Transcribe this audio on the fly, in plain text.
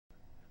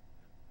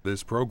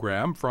This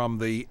program from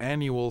the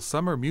annual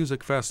Summer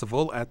Music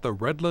Festival at the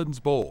Redlands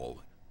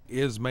Bowl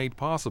is made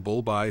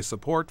possible by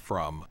support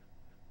from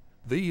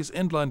these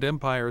Inland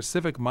Empire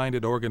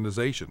civic-minded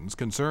organizations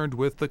concerned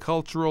with the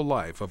cultural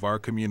life of our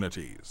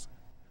communities.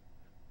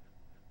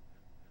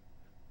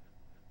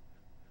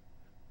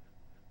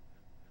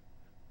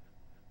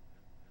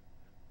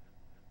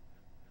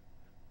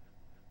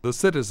 The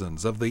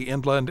citizens of the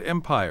Inland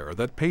Empire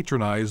that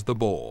patronize the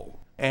bowl,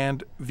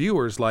 and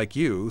viewers like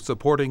you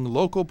supporting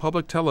local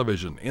public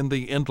television in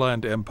the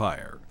Inland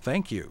Empire.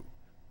 Thank you.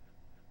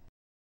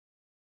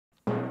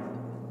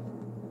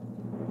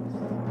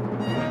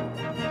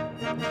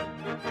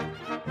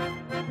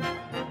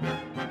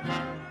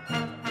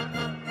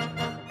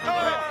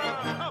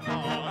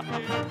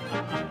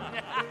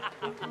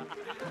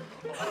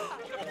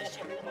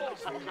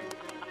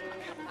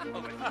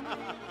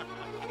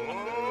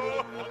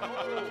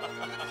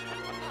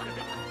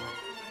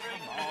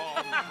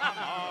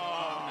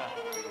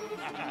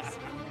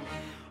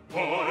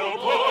 Pour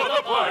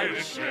the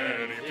pirate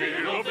sherry,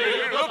 fill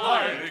the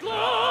pirate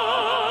glass.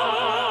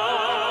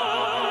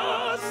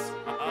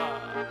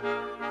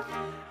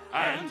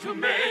 And to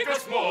make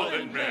us more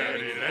than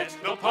merry, let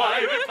the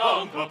pirate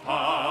bumper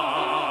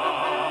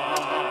pass.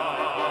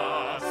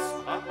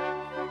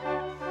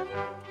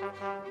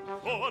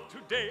 For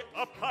today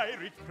a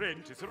pirate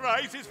prentice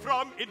rises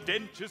from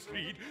indentures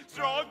freed.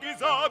 Strong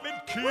his arm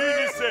and keen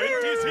his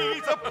scent is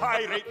he's a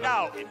pirate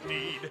now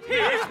indeed.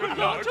 He's been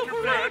out to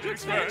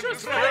Frederick's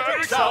ventures,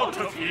 Frederick's out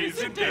of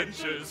his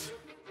indentures.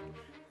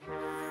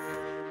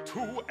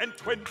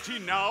 22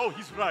 now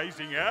he's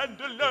rising, and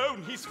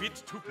alone he's fit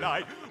to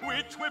fly,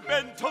 which we're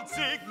bent on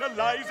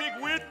signalizing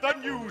with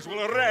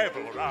unusual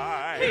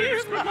revelry.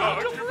 He's been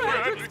out to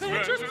Frederick's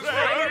ventures,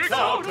 Frederick's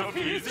out of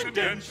his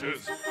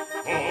indentures.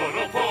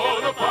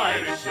 Pour the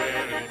pirate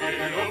sherry,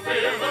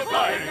 fill the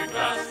pirate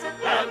glass,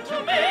 and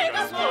to make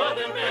us more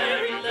than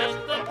merry,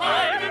 let the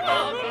pirate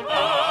bumper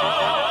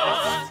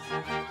pass.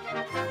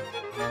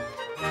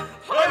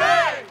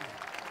 Hooray!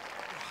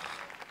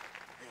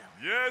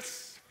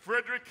 Yes,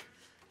 Frederick,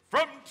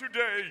 from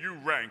today you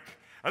rank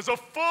as a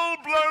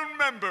full-blown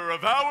member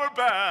of our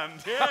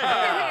band.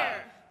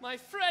 Here. My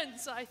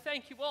friends, I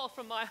thank you all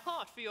from my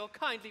heart for your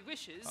kindly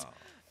wishes.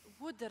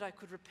 Would that I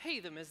could repay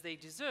them as they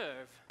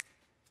deserve.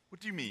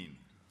 What do you mean?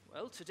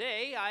 Well,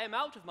 today I am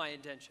out of my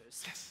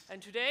indentures. Yes.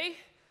 And today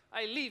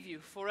I leave you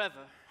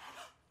forever.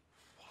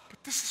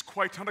 But this is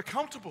quite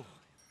unaccountable.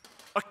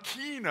 A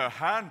keener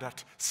hand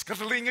at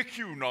scuttling a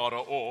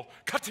Cunarder or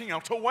cutting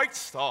out a White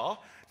Star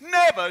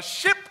never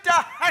shipped a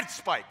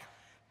handspike.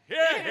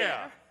 Hear,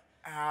 hear.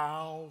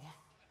 Ow.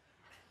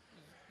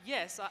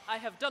 Yes, I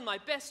have done my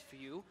best for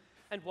you.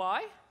 And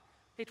why?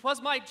 It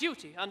was my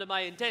duty under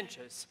my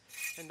indentures,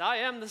 and I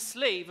am the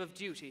slave of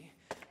duty.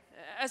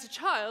 As a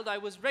child, I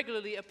was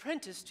regularly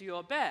apprenticed to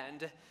your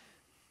band.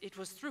 It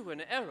was through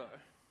an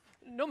error.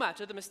 No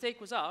matter, the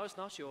mistake was ours,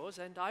 not yours,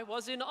 and I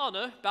was in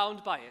honor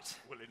bound by it.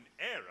 Well, an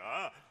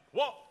error?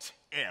 What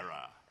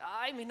error?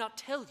 I may not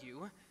tell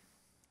you.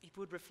 It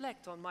would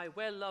reflect on my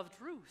well-loved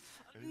Ruth.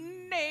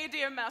 Nay,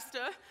 dear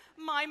master,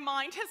 my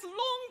mind has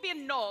long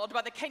been gnawed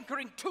by the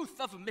cankering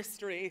tooth of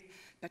mystery.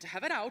 Better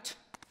have it out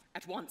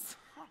at once.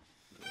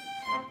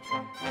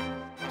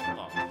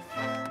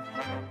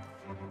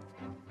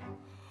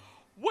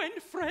 When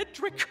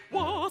Frederick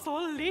was a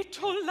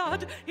little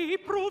lad, he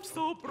proved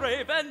so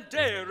brave and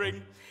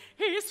daring.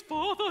 His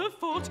father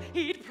thought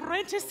he'd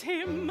prentice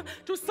him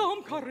to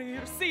some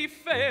career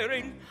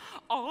seafaring.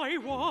 I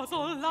was,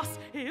 alas,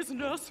 his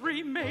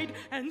nursery maid,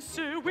 and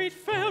so it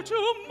fell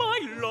to my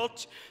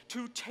lot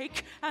to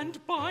take and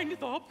bind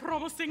the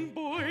promising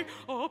boy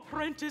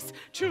apprentice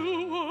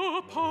to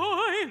a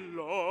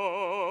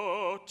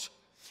pilot.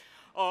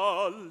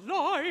 A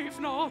life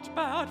not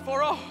bad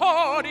for a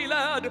hardy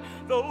lad,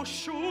 though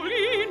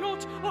surely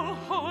not a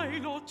high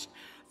lot.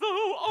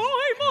 Though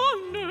I'm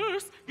a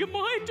nurse, you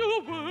might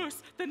do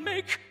worse than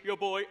make your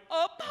boy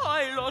a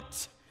pilot.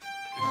 It's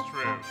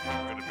true.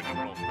 Could have been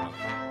a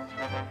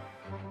problem.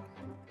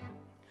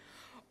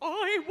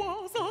 I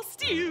was a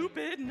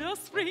stupid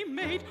nursery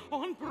maid,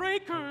 on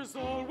breakers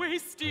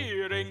always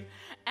steering,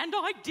 and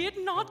I did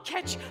not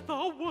catch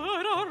the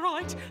word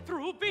aright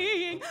through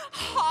being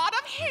hard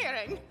of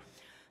hearing.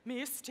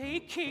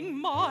 Mistaking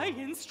my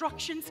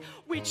instructions,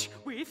 which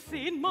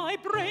within my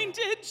brain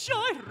did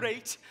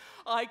gyrate,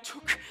 I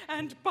took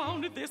and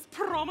bound this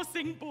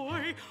promising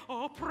boy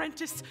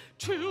apprentice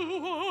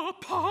to a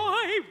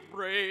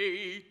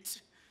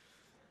pirate.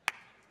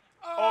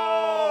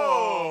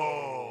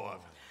 Oh!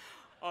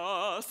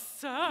 A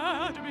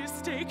sad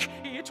mistake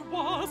it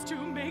was to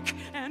make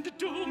and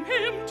doom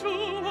him to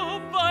a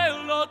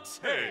vile lot.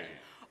 Hey!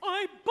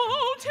 I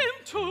bound him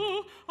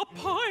to a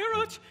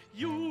pirate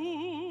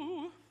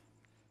you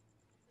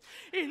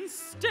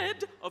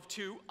instead of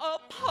to a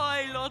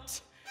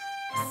pilot.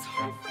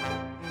 Sorry.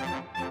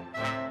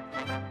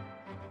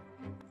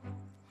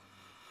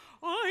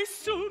 I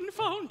soon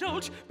found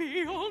out,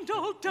 beyond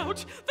all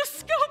doubt, the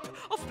scope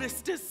of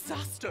this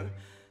disaster.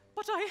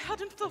 but I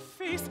hadn't the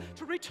face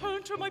to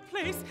return to my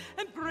place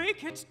and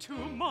break it to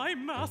my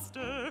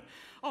master.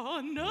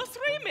 A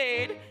nursery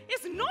maid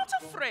is not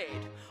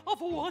afraid of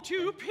what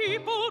you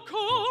people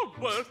call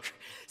work.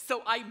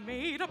 So I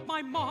made up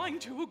my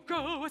mind to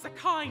go as a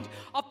kind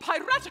of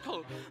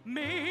piratical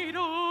maid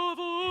of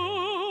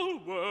all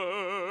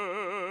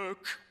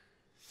work.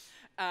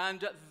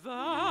 And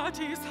that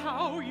is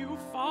how you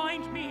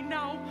find me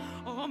now,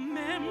 a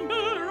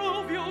member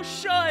of your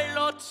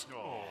Charlotte,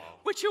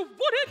 which you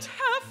wouldn't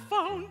have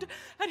found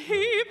had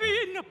he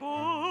been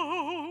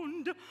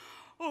bond,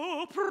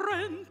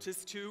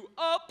 apprentice to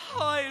a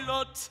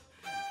pilot.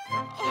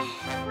 Oh,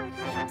 Frederick,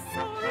 I'm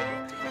sorry.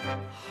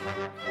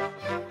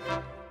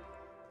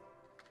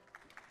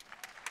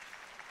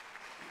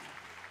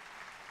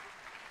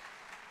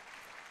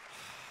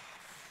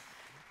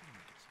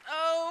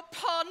 Oh,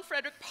 pardon,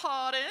 Frederick,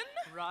 pardon.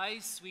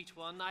 Rise, sweet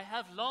one, I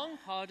have long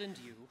pardoned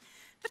you.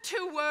 The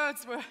two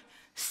words were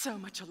so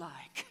much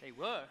alike. They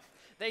were.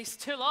 They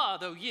still are,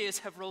 though years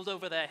have rolled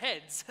over their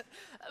heads.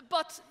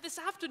 But this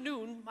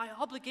afternoon, my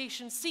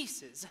obligation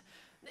ceases.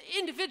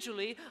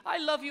 Individually, I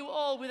love you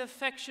all with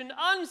affection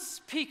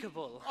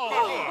unspeakable.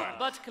 Oh.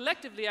 But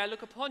collectively, I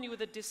look upon you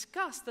with a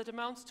disgust that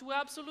amounts to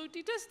absolute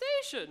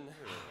detestation.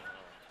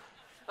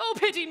 Oh,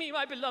 pity me,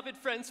 my beloved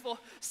friends, for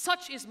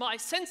such is my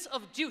sense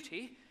of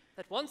duty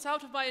that once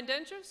out of my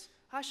indentures,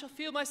 I shall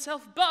feel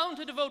myself bound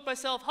to devote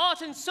myself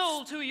heart and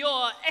soul to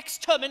your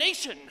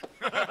extermination.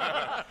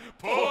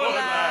 Poor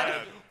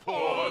lad,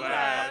 poor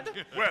lad.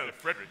 Well,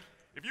 Frederick,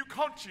 if you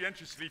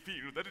conscientiously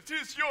feel that it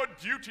is your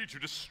duty to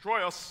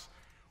destroy us,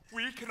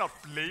 we cannot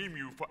blame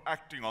you for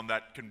acting on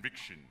that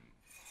conviction.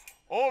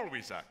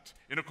 Always act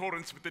in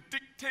accordance with the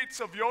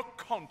dictates of your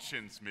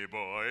conscience, me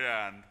boy,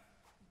 and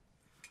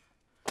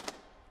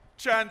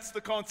chance the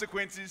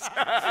consequences.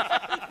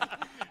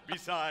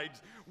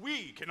 Besides,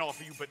 we can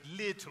offer you but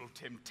little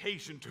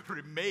temptation to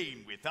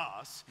remain with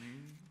us.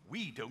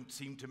 We don't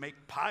seem to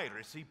make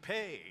piracy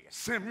pay.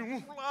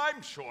 Samuel? Well,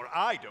 I'm sure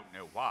I don't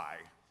know why,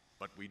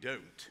 but we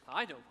don't.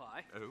 I know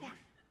why. Oh?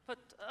 But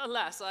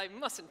alas, I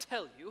mustn't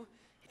tell you.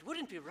 It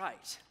wouldn't be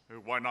right.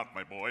 Why not,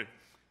 my boy?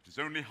 It is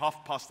only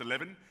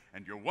 11:30,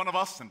 and you're one of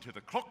us until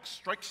the clock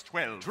strikes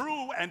 12.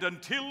 True, and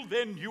until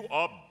then you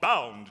are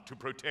bound to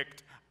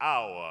protect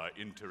our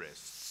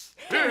interests.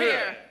 Hear,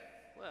 hear.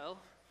 Well,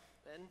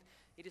 then,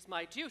 it is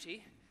my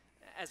duty,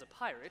 as a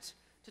pirate,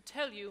 to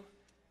tell you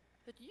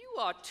that you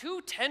are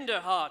too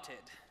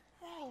tender-hearted.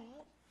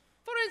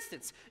 For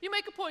instance, you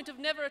make a point of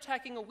never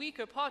attacking a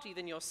weaker party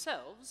than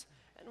yourselves,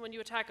 and when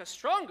you attack a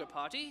stronger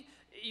party,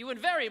 you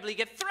invariably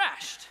get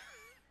thrashed.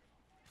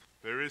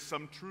 There is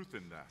some truth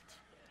in that.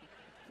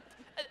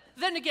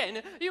 Then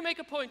again, you make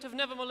a point of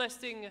never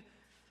molesting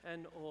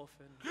an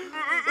orphan.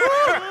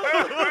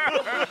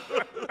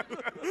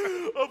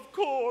 Of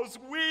course,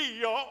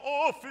 we are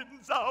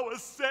orphans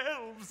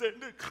ourselves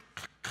and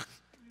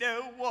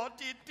know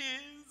what it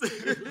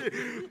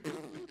is.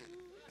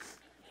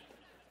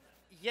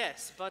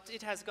 Yes, but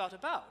it has got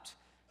about.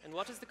 And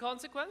what is the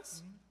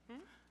consequence?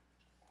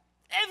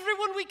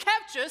 Everyone we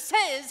capture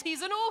says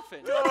he's an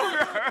orphan.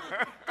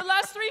 The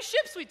last 3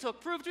 ships we took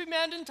proved to be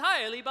manned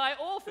entirely by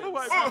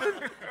orphans.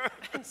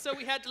 And so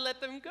we had to let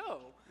them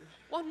go.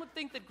 One would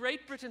think that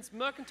Great Britain's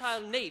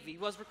mercantile navy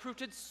was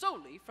recruited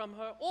solely from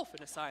her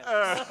orphan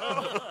asylums,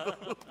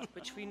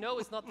 which we know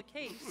is not the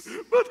case.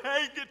 But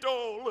hang it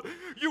all,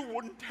 you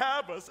wouldn't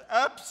have us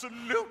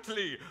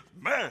absolutely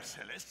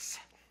merciless.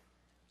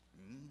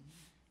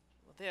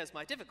 Well, there's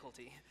my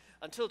difficulty.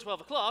 Until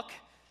 12 o'clock,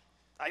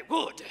 I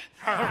would.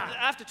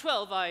 After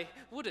 12, I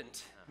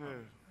wouldn't.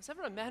 Was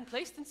ever a man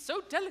placed in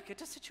so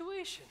delicate a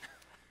situation?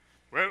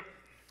 Well,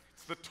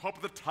 it's the top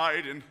of the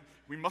tide, and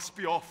we must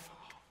be off.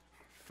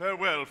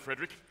 Farewell,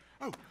 Frederick.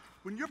 Oh,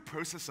 when your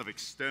process of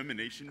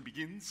extermination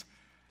begins,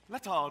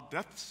 let our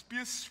deaths be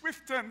as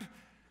swift and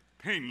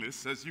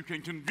painless as you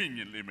can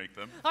conveniently make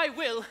them. I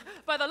will.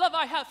 By the love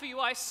I have for you,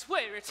 I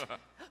swear it.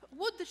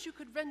 Would that you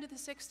could render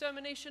this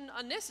extermination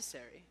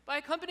unnecessary by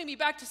accompanying me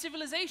back to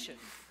civilization.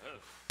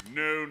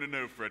 No,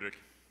 Frederick.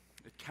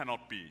 It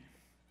cannot be.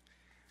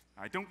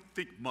 I don't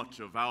think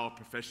much of our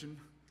profession,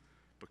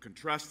 but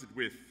contrasted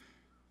with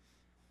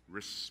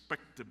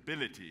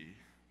respectability,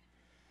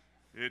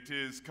 it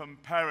is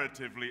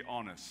comparatively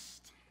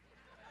honest.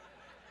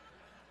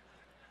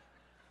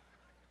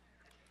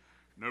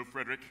 No,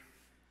 Frederick,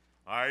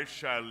 I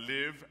shall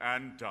live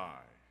and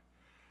die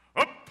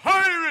a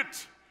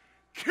pirate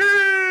king!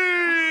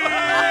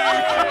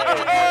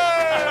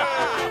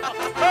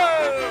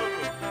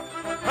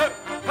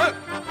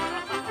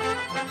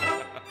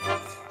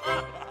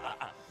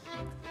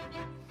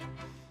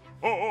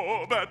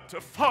 Oh, better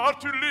far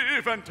to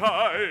live and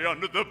die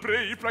under the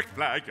brave black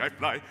flag I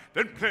fly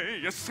than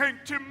play a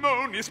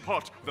sanctimonious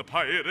part the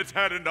pirate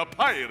had in a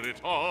pirate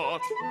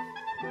heart.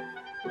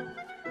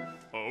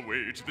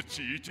 Away to the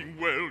cheating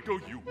world go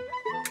you,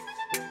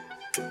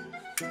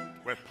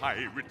 where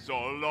pirates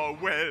all are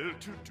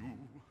well-to-do.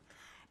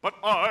 But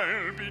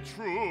I'll be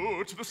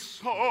true to the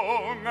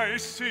song I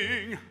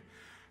sing,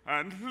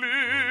 and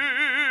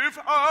live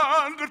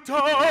and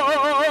die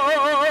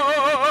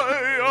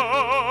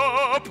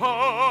a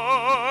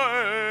pirate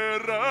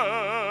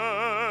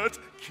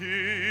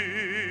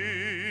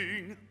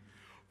king.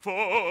 For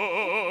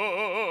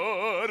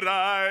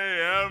I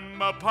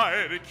am a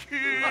pirate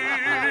king.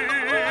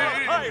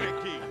 A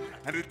pirate king.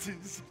 And it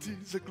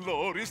is a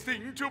glorious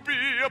thing to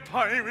be a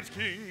pirate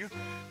king.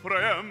 For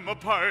I am a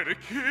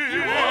pirate king.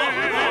 You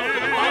are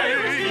the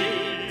pirate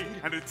king.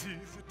 And it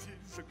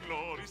is a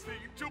glorious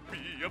thing to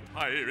be a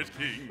pirate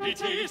king.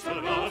 It is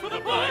hurrah for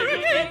the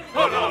pirate king.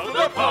 Hurrah for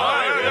the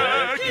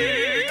pirate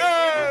king!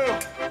 Oh!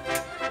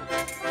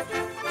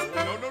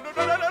 No.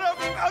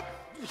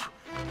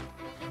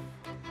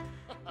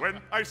 When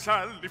I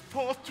sally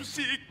forth to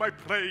seek my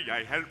prey,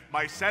 I help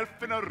myself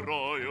in a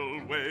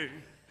royal way.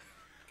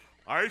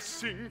 I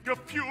sink a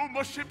few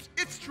more ships,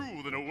 it's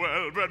true, than a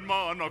well-bred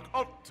monarch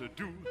ought to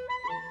do.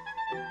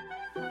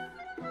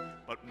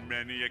 But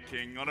many a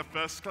king on a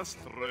first-class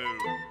throne,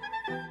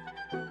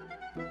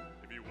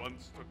 if he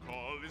wants to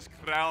call his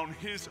crown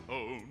his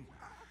own,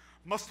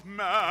 must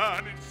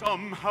manage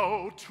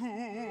somehow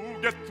to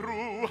get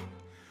through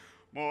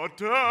more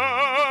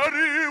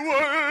dirty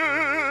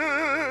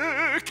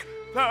work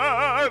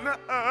than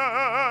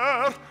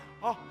e'er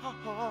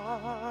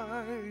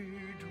I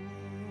do.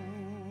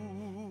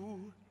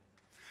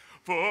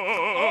 For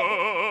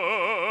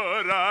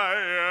I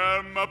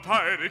am a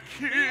pirate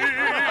king,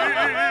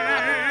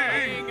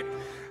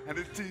 and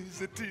it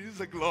is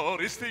a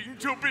glorious thing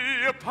to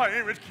be a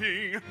pirate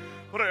king.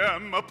 For I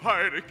am a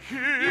pirate king.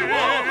 You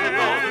are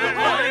the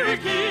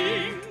pirate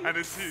king. And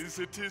it is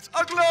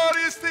a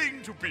glorious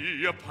thing to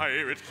be a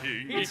pirate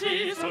king. It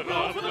is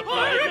hurrah for the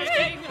pirate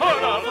king.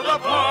 Hurrah for the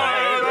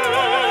pirate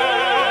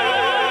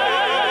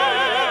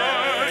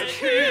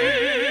king.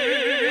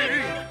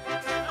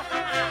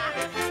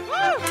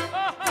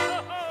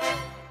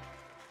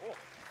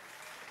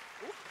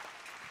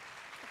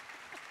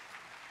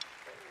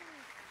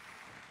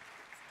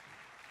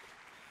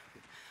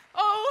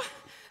 Oh,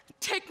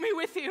 take me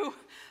with you.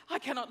 I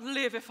cannot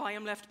live if I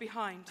am left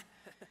behind.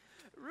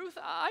 Ruth,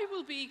 I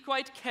will be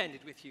quite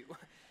candid with you.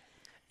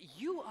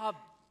 You are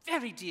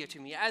very dear to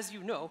me, as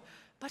you know,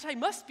 but I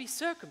must be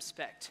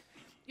circumspect.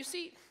 You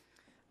see,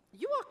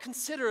 you are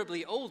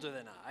considerably older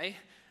than I.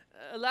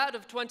 A lad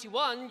of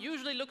 21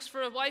 usually looks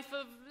for a wife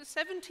of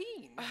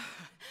 17.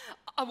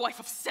 A wife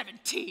of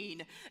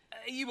 17?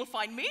 You will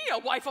find me a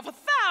wife of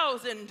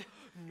 1,000.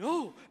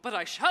 No, but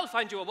I shall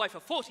find you a wife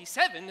of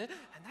 47, and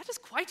that is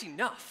quite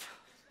enough.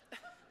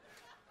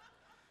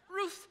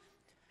 Ruth,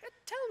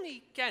 tell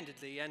me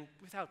candidly and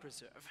without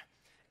reserve,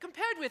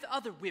 compared with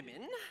other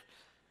women,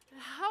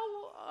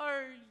 how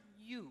are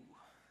you?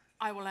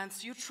 I will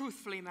answer you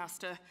truthfully,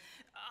 Master.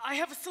 I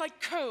have a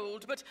slight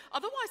cold, but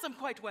otherwise I'm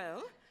quite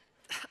well.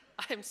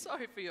 I am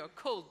sorry for your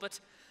cold, but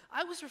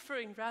I was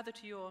referring rather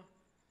to your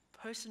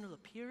personal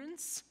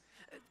appearance.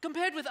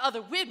 Compared with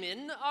other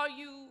women, are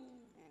you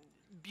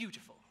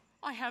beautiful?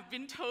 I have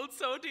been told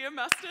so, dear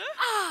Master.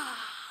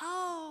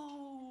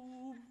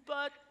 Oh,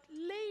 but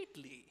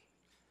lately.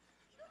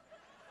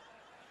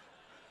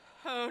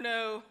 Oh,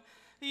 no.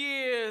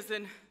 Years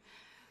and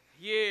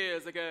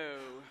years ago.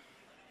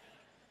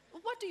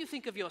 What do you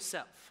think of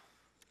yourself?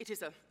 It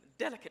is a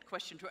delicate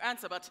question to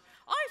answer, but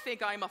I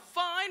think I'm a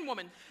fine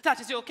woman.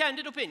 That is your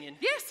candid opinion?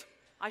 Yes.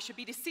 I should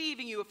be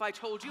deceiving you if I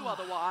told you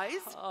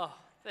otherwise. Oh,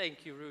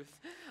 thank you, Ruth.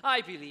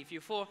 I believe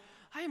you, for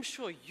I am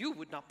sure you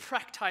would not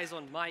practice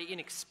on my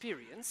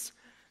inexperience.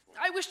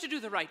 I wish to do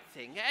the right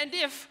thing, and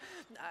if,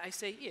 I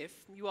say if,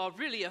 you are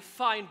really a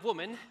fine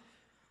woman,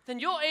 then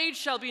your age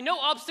shall be no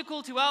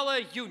obstacle to our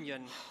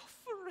union.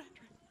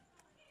 Frederick.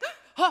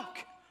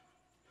 Hark!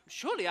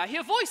 Surely I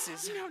hear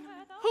voices. No.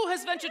 Who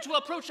has ventured to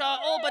approach our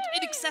all but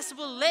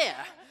inaccessible lair?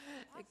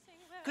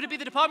 Could it be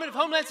the Department of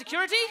Homeland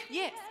Security?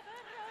 Yes.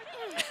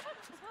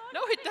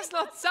 No, it does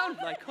not sound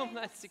like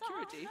Homeland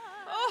Security.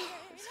 Oh,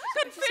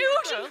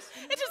 confusion!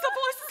 It is the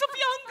voices of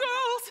young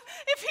girls.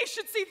 If he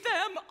should see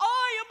them,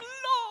 I am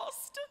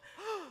lost.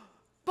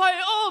 By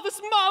all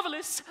that's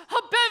marvelous,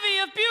 a bevy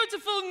of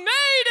beautiful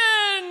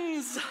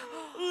maidens!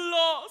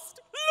 Lost.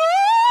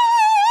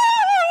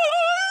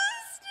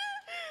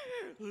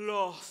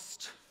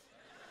 Lost.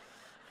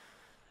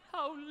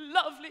 How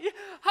lovely,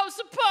 how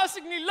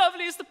surpassingly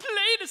lovely is the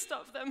plainest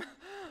of them.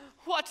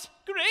 What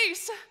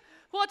grace,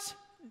 what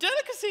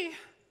delicacy,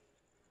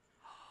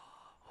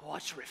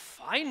 what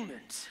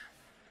refinement.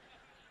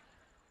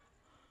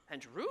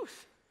 And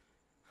Ruth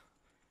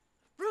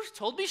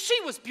told me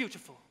she was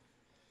beautiful.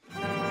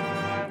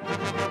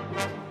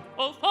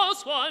 Oh,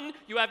 false one,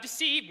 you have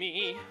deceived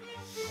me.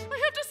 I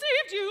have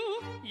deceived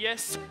you.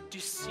 Yes,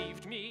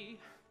 deceived me.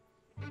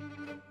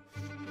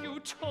 You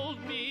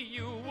told me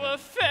you were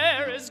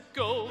fair as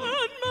gold.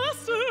 And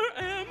master,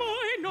 am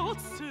I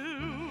not so?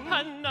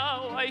 And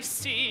now I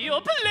see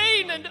you're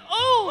plain and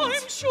old.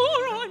 I'm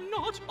sure I'm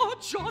not a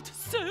jot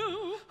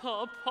so.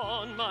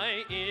 Upon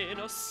my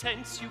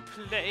innocence you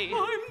play.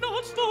 I'm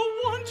not the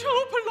one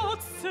to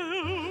plot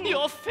so.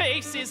 Your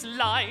face is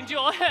lined,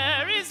 your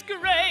hair is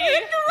gray.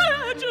 It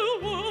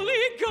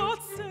gradually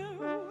got so.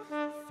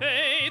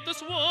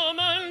 Faithless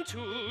woman,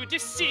 to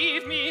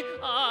deceive me,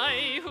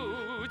 I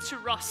who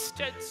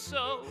trusted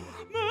so.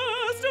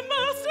 Master,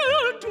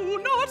 master, do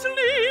not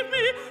leave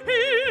me.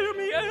 Hear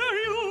me ere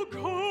you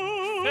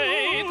go.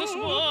 Faithless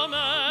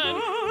woman.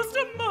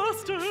 Master,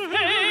 master.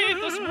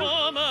 Faithless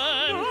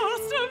woman.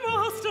 Master,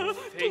 master,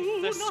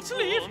 do not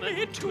leave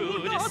me.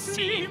 Do not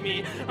leave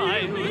me. I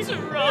who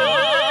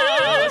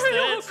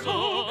trusted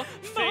so.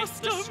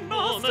 Faithless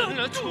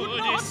woman, to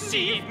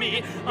deceive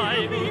me,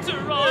 I who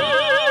trusted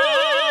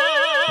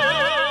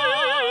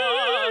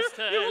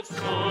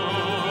so.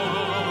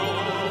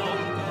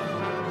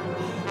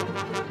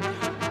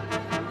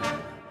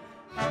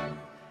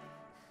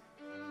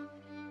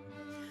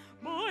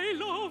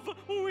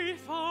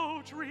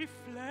 Without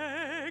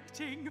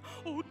reflecting,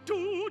 oh,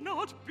 do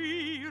not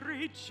be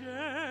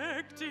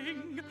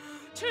rejecting.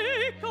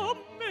 Take a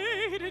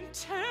maiden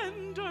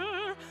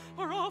tender,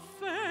 her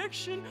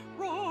affection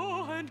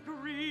raw and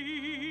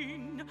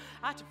green,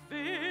 at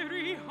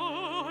very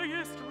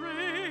highest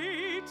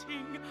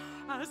rating,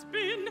 has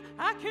been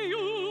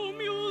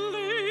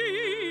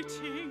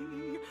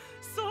accumulating.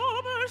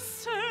 Summer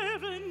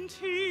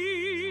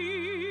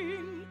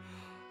 17.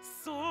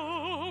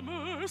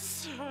 Summer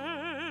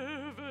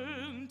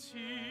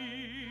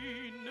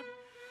 17.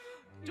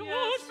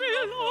 Don't,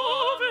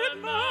 beloved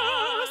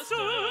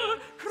master,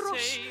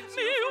 crush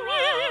me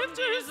with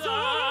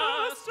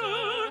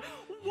disaster.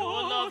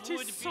 What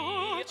is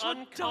such a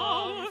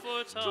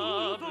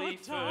uncomfortably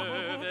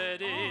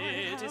fervid,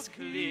 it is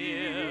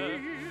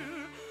clear.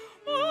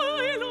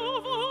 My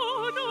love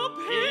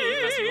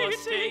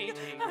unabating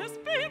has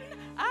been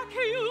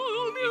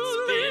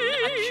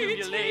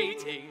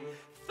accumulating.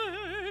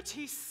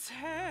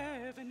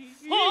 47 years.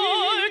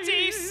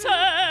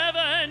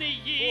 47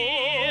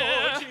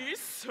 years.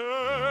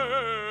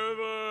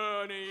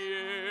 47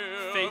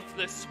 years.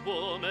 Faithless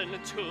woman,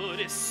 to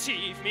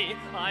deceive me,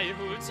 I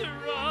who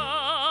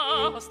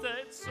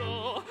trusted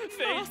so.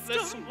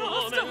 Faithless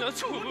woman,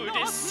 to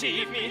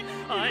deceive me,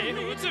 I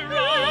who trusted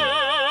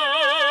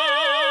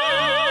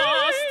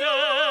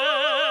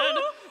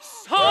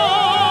so.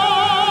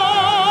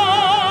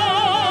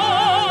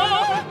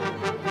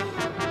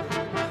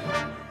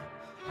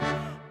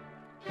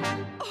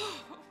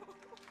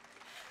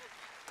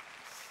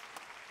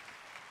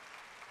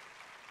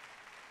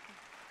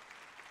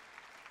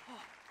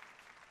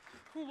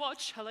 What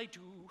shall I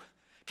do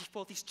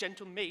before these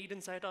gentle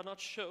maidens I dare not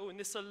show in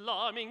this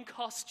alarming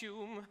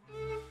costume?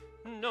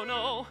 No,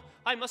 no,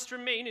 I must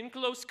remain in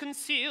close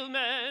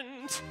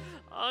concealment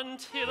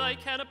until I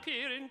can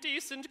appear in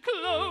decent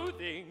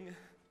clothing.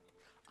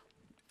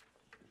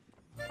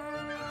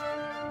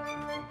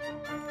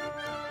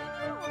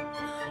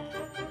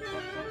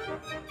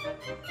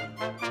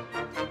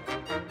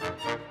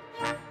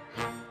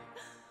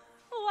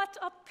 What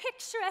a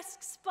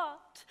picturesque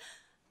spot!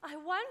 I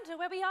wonder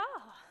where we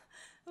are.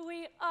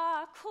 We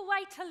are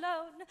quite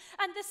alone,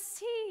 and the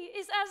sea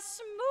is as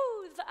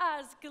smooth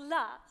as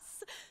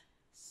glass.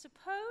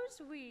 Suppose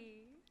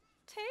we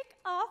take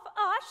off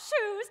our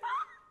shoes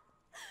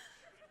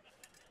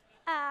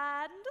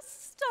and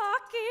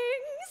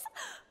stockings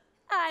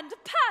and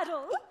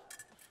paddle.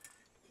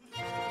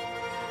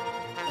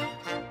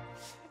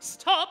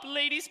 Stop,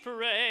 ladies,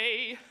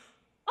 pray.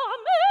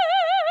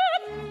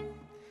 Amen!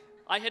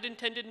 I had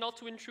intended not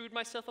to intrude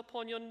myself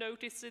upon your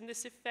notice in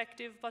this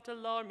effective but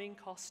alarming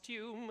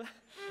costume.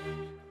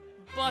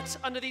 But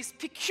under these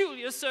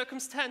peculiar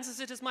circumstances,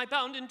 it is my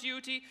bounden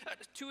duty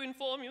to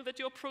inform you that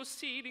your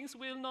proceedings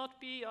will not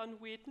be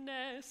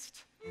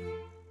unwitnessed.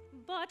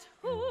 But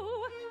who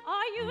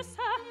are you,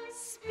 sir?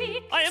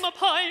 Speak. I am a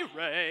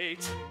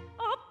pirate.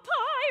 A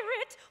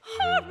pirate?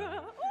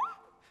 Horror!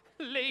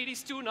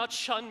 Ladies, do not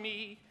shun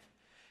me.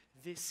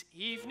 This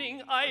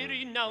evening I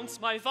renounce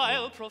my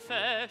vile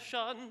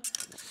profession,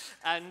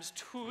 and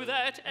to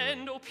that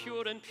end, O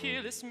pure and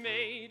peerless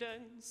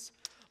maidens,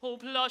 O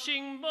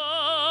blushing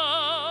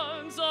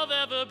buds of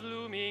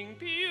ever-blooming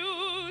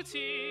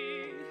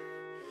beauty,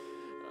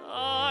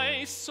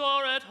 I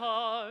sore at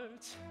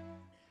heart,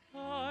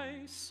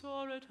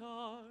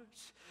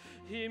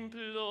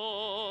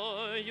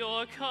 implore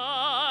your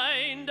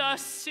kind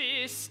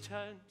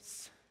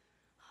assistance.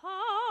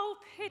 How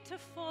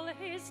pitiful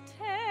his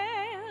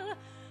tale,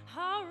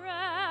 how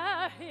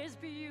rare his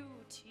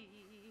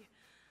beauty.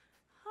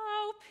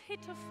 How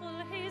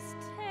pitiful his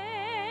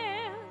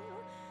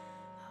tale,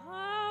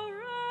 how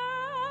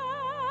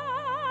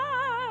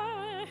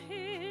rare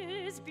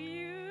his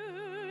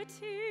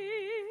beauty.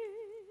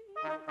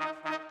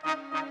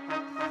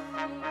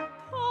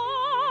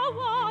 Poor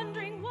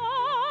wandering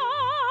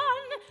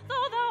one,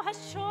 though thou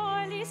hast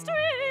surely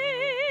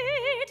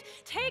strayed,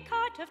 take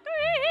heart of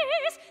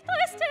grace,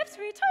 thy steps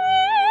retrace.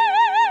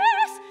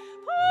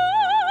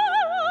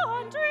 Poor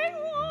wandering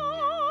one,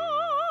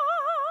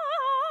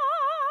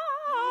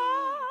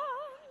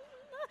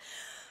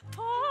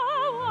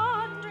 poor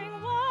wandering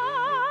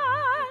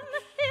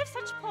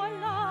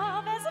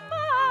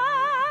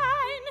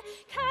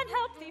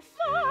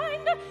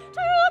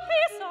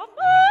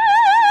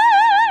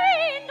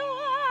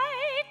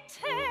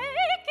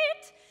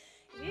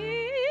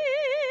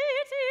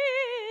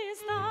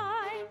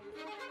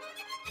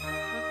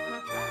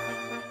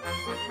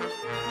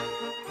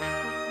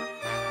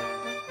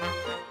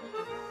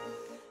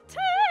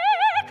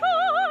Take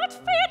what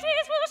fit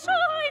is will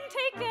shine,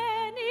 take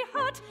any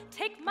hut,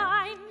 take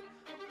mine.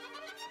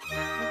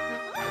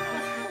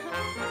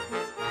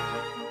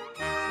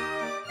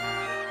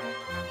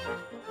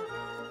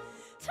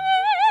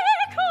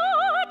 Take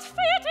what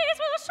fit is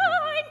will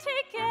shine,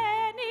 take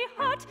any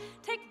hut,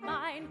 take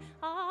mine.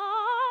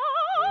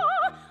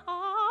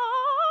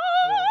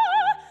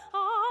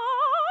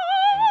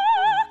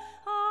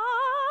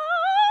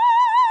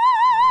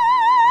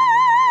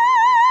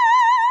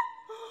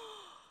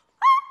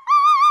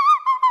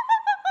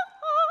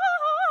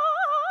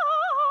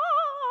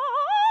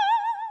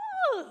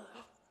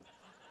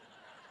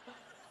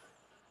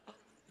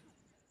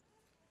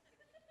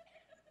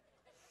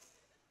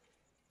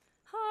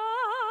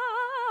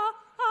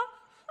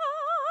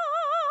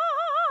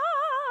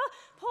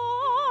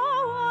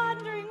 Poor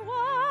wandering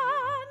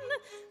one,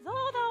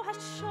 though thou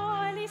hast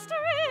surely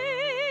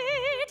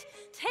strayed,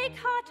 take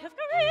heart of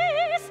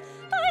grace,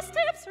 thy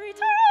steps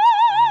retrace.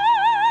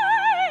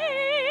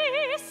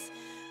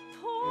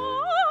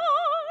 Poor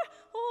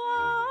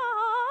wandering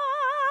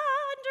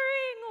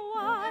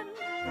one.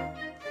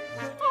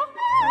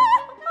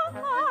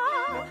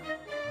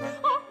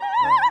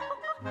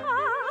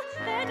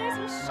 That is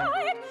a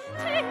shine,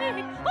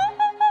 take.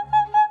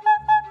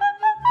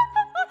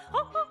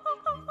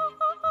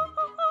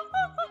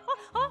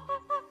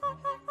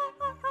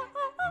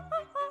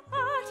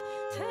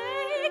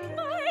 Take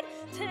mine,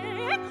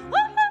 take.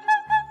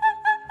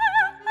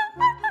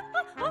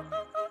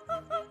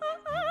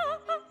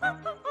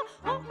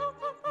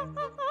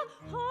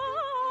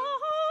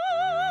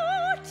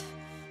 Heart,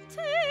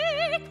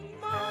 take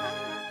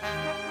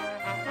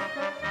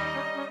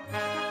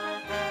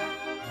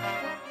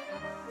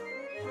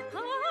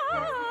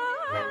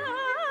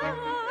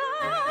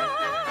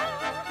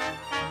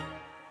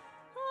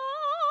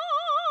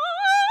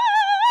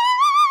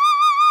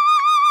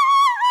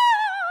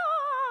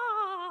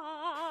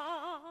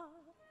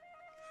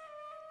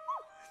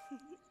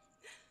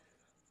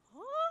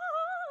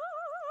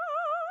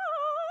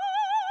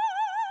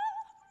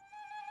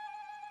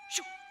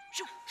Shoo,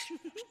 shoo.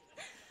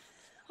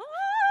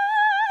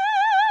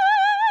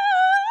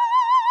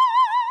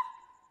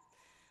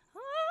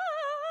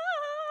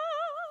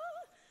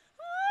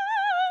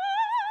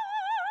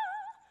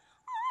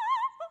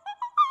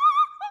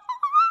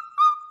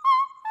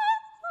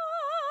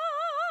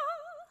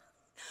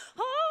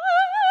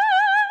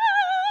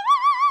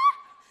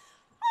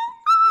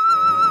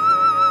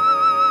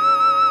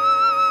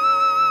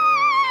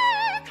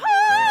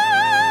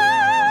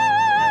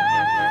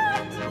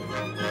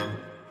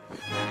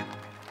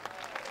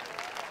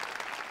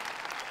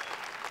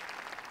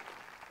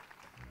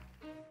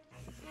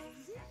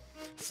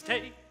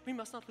 Stay, we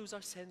must not lose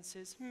our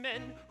senses.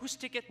 Men who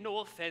stick at no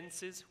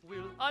offences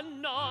will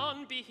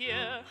anon be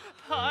here.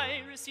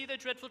 Piracy, the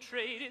dreadful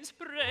trade is.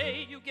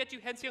 Pray you get you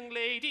hence, young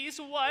ladies,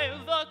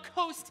 while the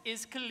coast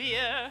is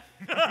clear.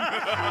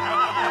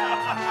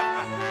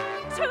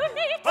 Too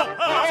late, too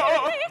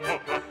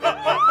late.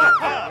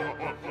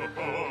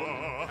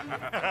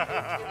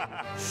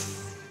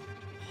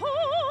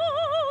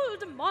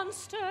 Hold,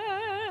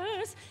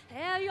 monsters,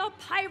 ere your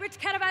pirate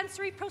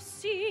caravanserai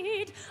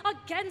proceed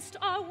against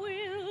our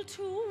will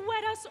to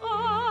wed us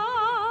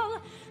all.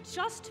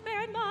 Just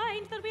bear in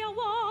mind that we are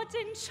wards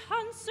in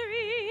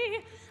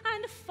chancery,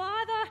 and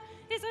father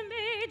is a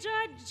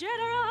major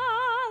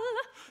general.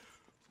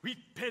 We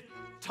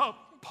better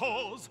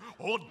pause,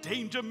 or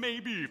danger may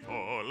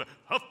befall.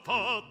 Her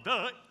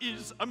father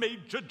is a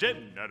major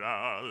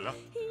general.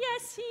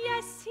 Yes,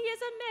 yes, he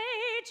is a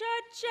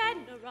major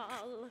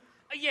general.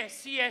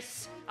 Yes,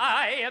 yes,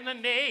 I am a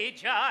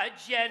major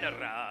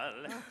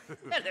general.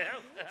 Hello.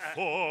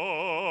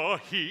 For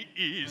he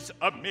is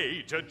a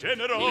major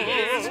general. He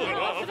is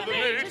of the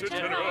major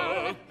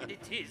general.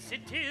 It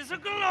is a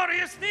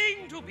glorious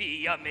thing to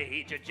be a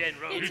major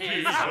general. It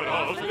is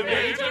of the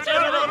major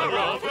general,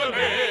 of the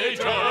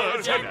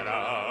major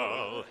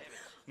general.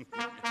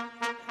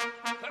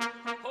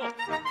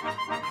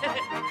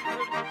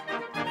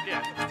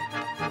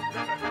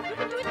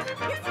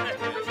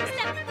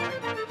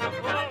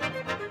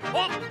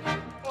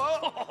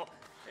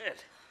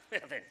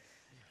 Well then,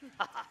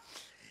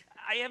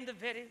 I am the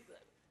very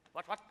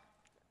what?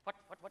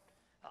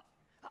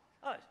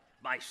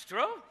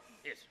 Maestro?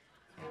 Yes.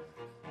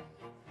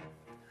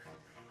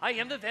 I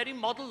am the very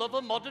model of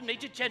a modern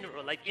major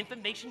general, like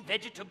information,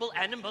 vegetable,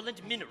 animal, and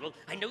mineral.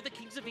 I know the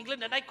kings of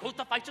England, and I quote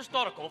the fights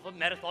historical from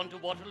Marathon to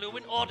Waterloo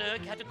in order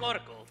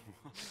categorical.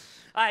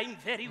 I'm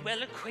very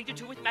well acquainted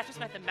too with matters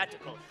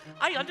mathematical.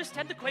 I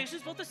understand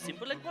equations both the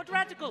simple and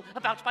quadratical.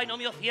 About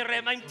binomial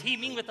theorem, I'm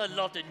teeming with a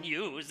lot of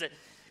news.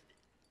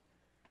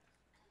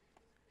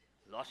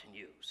 Lot of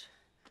news.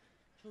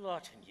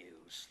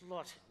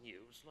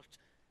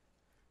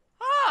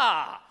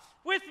 Ah!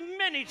 With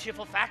many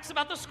cheerful facts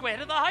about the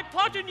square of the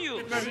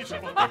hypotenuse. Many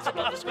cheerful facts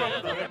about the square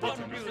of the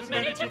hypotenuse.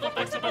 Many cheerful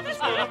facts about the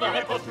square of the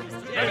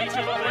hypotenuse. Many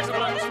cheerful facts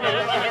about the square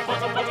of the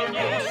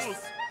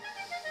hypotenuse.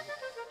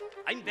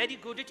 I'm very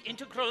good at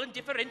integral and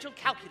differential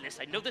calculus.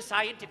 I know the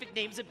scientific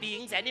names of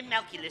beings and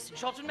animalculous. In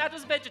short, in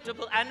matters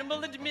vegetable,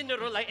 animal, and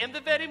mineral, I am the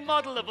very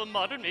model of a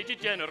modern Major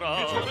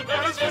General. In short, in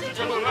matters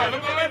vegetable,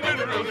 animal, and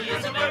mineral, he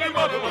is the very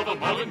model of a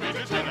modern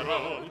Major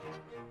General.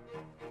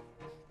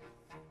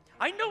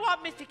 I know our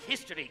mythic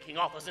history, King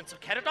Arthur's and Sir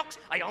Caradox.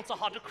 I answer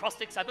hard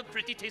acrostics, I've a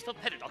pretty taste for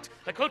paradox.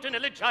 I quote an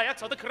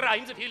elegiacs are the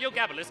crimes of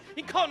Heliogabalus.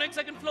 In conic,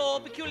 second floor,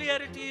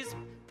 peculiarities,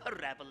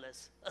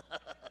 parabolas.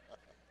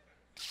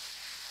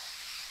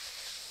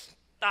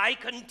 I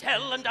can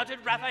tell undoubted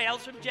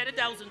Raphaels from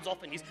Geridausen's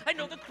Orphanies. I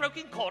know the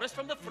croaking chorus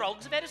from the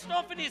frogs of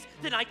Aristophanes.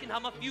 Then I can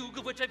hum a fugue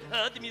of which I've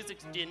heard the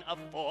music's din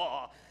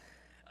afore.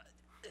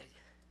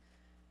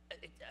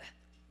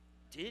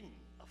 Din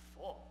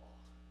afore?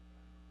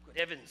 Good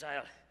heavens,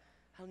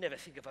 I'll never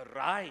think of a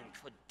rhyme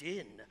for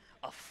din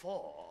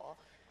afore.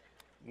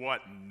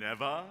 What,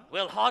 never?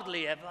 Well,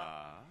 hardly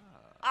ever.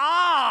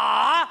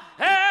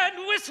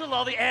 And whistle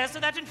all the airs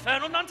of that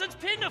infernal nonsense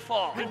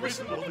pinafore. And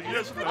whistle all the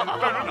airs of that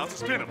infernal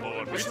nonsense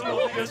pinafore. Whistle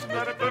all the airs of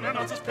that infernal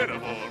nonsense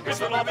pinafore.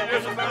 Whistle all the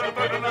airs of that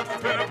infernal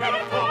nonsense pinafore.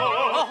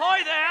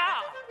 Ahoy there!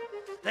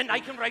 Then I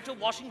can write a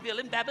washing bill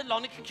in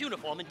Babylonic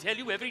cuneiform and tell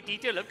you every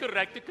detail of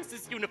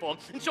Caractacus's uniform.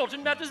 In short,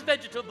 in matters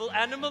vegetable,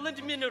 animal,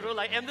 and mineral,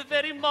 I am the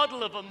very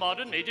model of a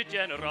modern Major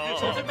General. In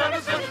short, in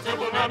matters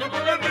vegetable, animal,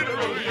 and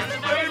mineral, he is the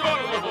very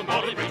model of a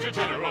modern Major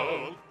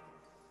General.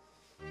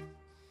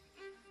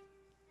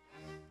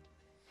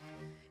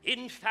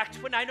 In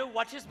fact, when I know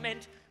what is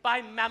meant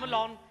by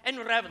mamelon and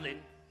ravelin,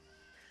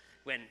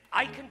 when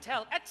I can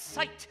tell at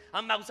sight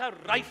a Mauser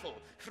rifle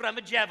from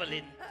a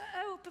javelin.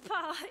 Oh,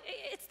 Papa,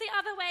 it's the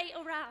other way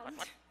around.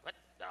 What?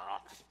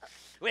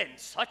 When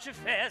such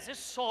affairs as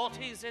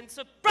sorties and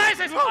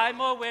surprises I'm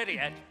more wary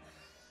at.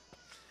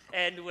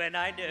 And when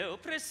I know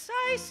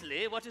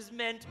precisely what is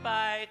meant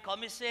by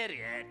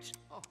commissariat.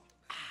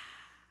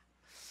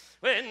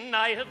 When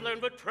I have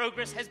learned what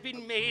progress has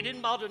been made in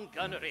modern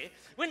gunnery,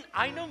 when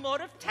I know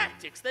more of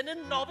tactics than a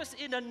novice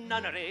in a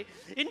nunnery,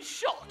 in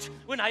short,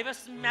 when I've a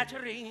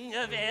smattering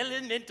of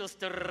elemental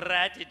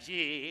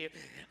strategy.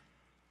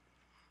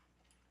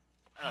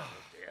 Oh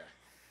dear,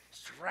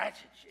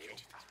 strategy.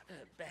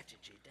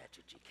 Batagy,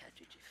 datagy,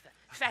 catagy,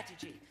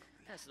 fatagy.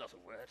 That's not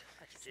a word.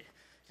 Fatagy.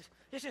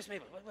 Yes,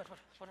 Mabel. What?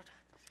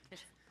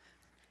 Yes.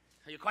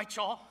 Are you quite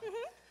sure?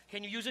 Mm-hmm.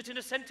 Can you use it in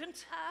a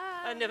sentence?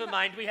 Never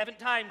mind, we haven't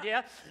time,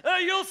 dear.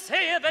 You'll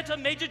say that a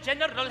Major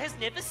General has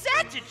never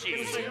strategy.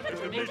 You'll say that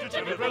a Major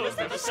General has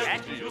never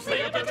strategy. You'll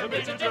say that a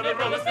Major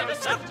General has never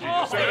strategy.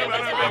 You'll say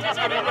that a Major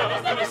General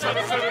has never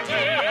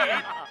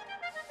strategy.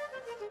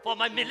 For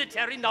my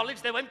military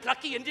knowledge, though I'm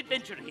plucky and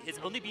adventuring, has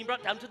only been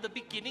brought down to the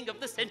beginning of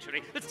the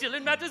century. But still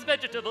in matters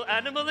vegetable,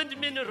 animal, and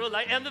mineral,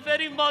 I am the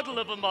very model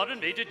of a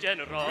modern Major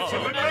General.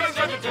 Still in matters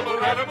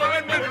vegetable, animal,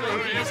 and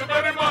mineral, he is the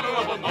very model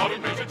of a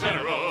modern Major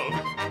General.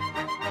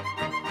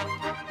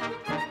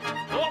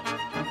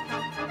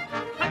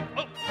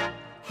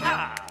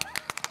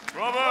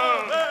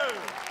 Bravo!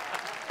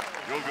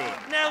 You're good.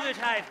 Now that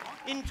I've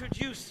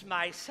introduced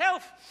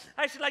myself,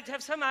 I should like to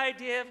have some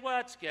idea of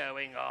what's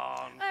going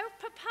on. Oh,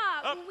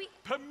 Papa,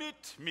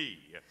 Permit me.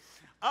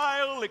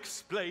 I'll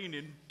explain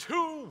in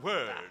 2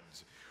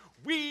 words.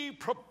 We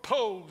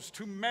propose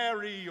to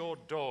marry your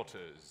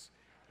daughters.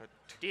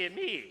 Dear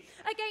me.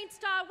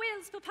 Against our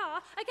wills,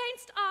 Papa,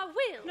 against our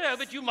wills. No,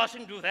 but you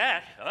mustn't do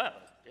that. Oh,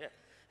 dear.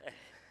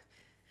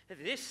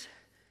 This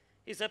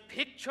is a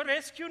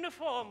picturesque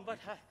uniform, but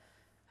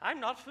I'm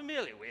not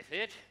familiar with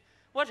it.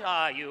 What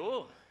are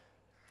you?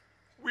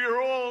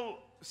 We're all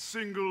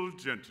single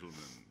gentlemen.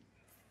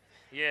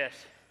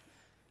 Yes,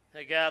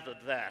 I gathered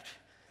that.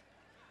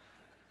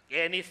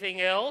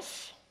 Anything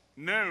else?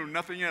 No,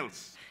 nothing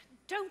else.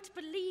 Don't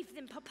believe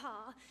them,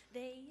 Papa.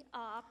 They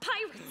are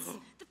pirates.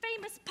 The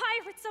famous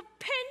Pirates of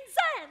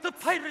Penzance. The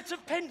Pirates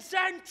of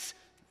Penzance!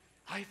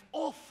 I've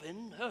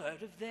often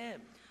heard of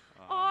them.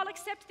 All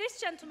except this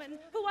gentleman,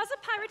 who was a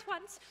pirate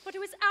once, but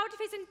who is out of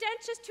his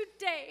indentures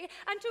today,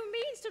 and who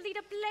means to lead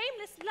a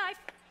blameless life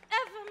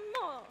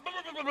evermore.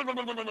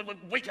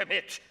 Wait a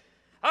bit.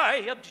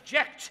 I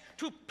object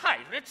to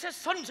pirates as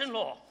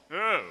sons-in-law.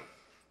 Oh,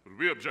 but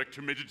we object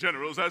to Major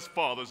Generals as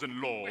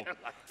fathers-in-law.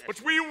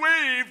 But we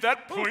waive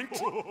that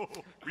point.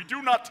 We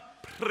do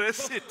not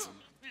press it.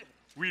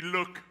 We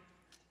look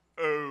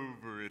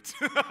over it.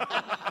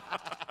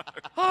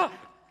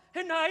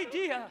 An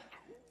idea.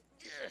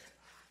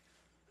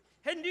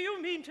 And do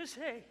you mean to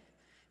say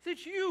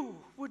that you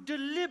would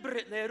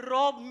deliberately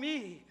rob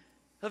me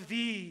of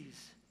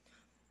these,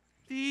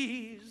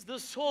 the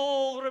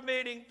sole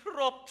remaining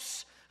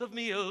props of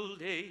me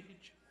old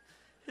age,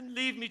 and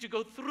leave me to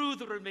go through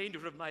the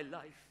remainder of my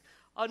life,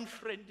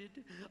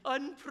 unfriended,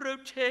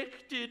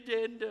 unprotected,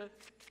 and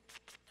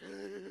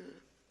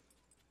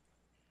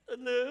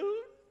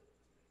alone?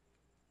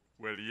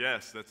 Well,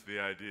 yes, that's the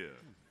idea.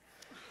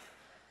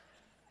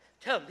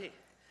 Tell me,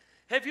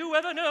 have you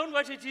ever known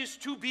what it is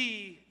to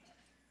be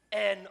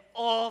an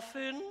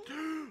orphan?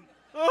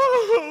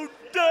 Oh,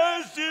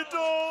 dash it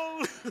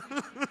all!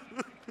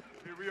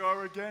 Here we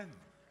are again.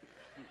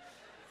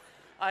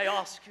 I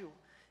ask you,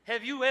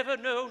 have you ever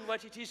known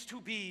what it is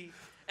to be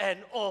an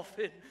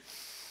orphan?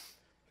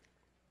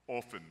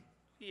 Orphan.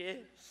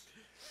 Yes,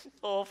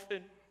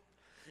 orphan.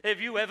 Have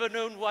you ever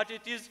known what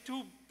it is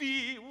to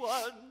be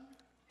one?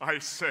 I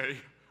say,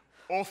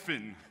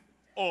 orphan.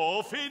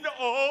 Orphan,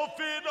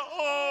 orphan,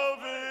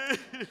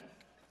 orphan.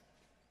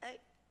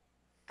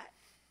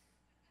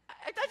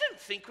 I don't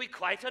think we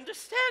quite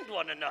understand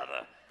one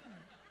another.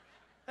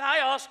 I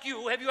ask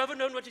you, have you ever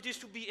known what it is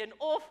to be an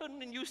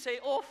orphan? And you say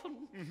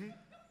orphan. Mm-hmm.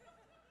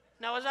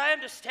 Now, as I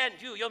understand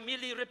you, you're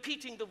merely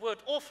repeating the word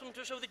orphan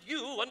to show that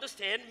you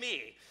understand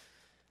me.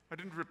 I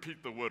didn't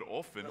repeat the word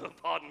orphan. Oh,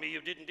 pardon me,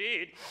 you did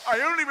indeed. I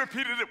only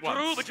repeated it once.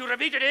 True, but you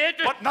repeated it.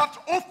 But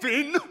not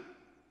often.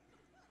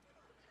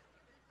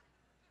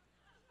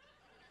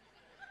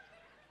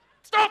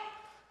 Stop!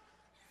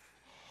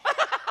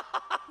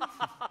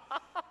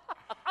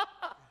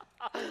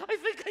 I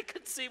think I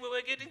could see where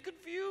we're getting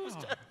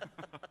confused.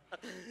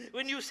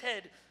 When you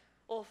said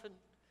orphan,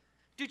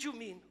 did you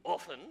mean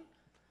orphan?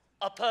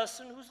 A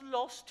person who's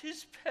lost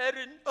his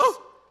parents?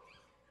 Oh!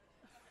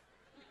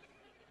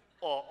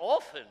 Or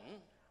often,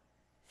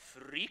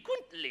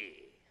 frequently?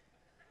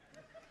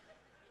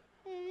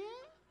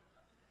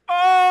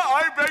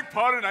 I beg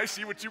pardon, I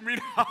see what you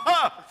mean.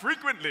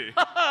 Frequently.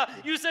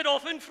 You said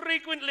often,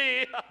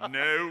 frequently.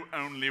 No,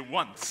 only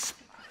once.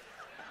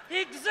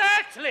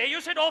 Exactly!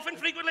 You said often,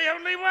 frequently,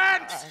 only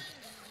once!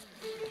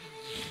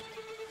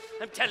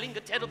 I'm telling a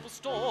terrible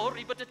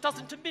story, but it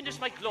doesn't diminish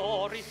my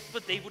glory.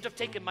 But they would have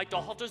taken my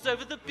daughters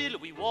over the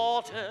billowy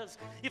waters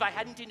if I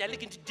hadn't, in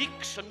elegant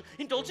diction,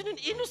 indulged in an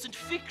innocent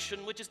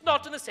fiction, which is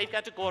not in the same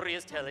category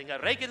as telling a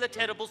regular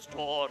terrible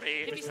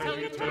story. If he's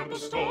telling a terrible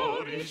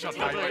story, he shall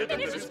die by the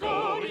his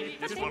glory.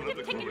 It's one of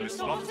the coolest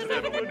songs that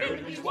ever were known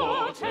in these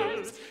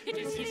waters. It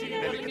is easy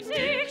in elegant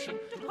diction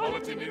to call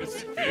it an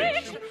innocent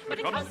fiction, but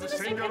it comes to the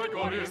same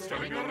category as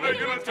telling a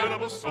regular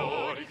terrible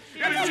story.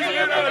 It is easy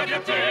in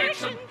elegant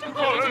diction to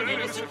call it an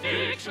innocent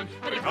fiction,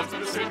 but it comes to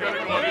the same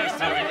category as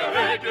telling a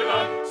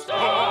regular story.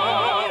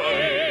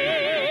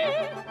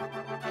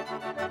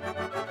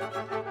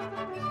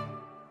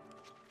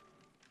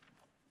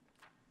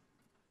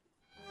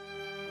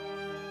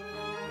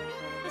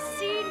 The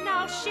scene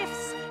now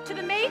shifts to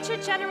the Major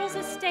General's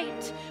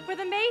estate, where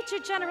the Major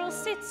General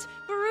sits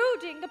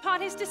brooding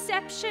upon his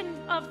deception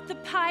of the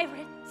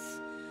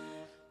pirates.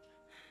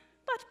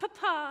 But,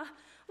 Papa,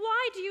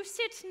 why do you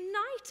sit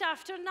night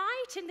after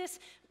night in this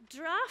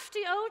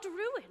drafty old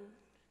ruin?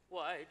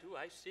 Why do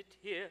I sit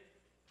here?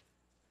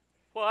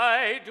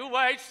 Why do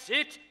I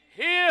sit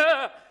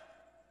here?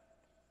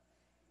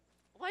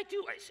 Why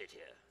do I sit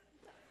here?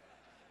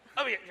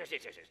 Oh, yes.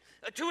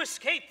 To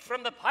escape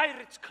from the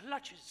pirates'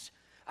 clutches,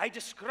 I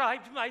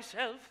described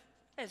myself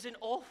as an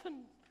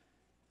orphan.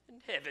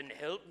 And heaven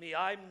help me,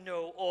 I'm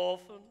no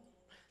orphan.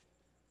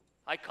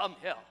 I come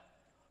here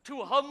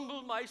to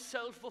humble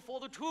myself before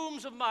the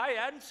tombs of my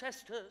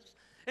ancestors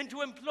and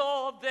to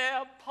implore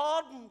their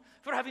pardon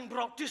for having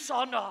brought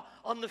dishonor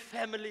on the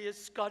family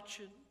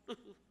escutcheon.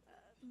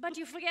 But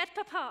you forget,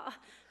 Papa,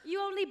 you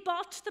only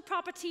bought the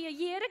property a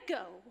year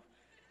ago,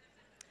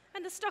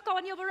 and the stucco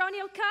on your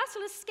baronial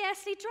castle is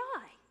scarcely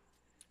dry.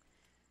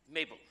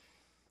 Mabel,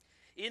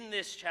 in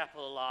this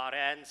chapel are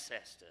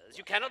ancestors.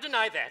 You cannot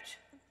deny that.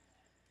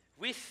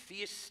 With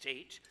the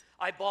estate,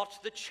 I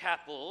bought the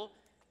chapel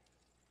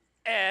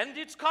and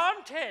its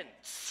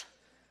contents.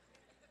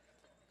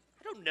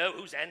 I don't know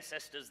whose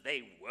ancestors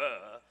they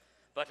were,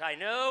 but I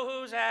know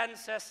whose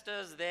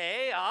ancestors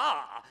they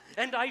are,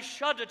 and I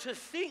shudder to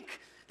think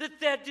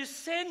that their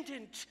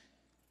descendant,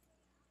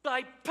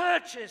 by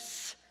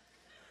purchase,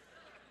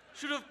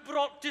 should have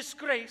brought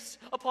disgrace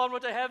upon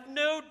what I have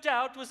no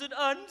doubt was an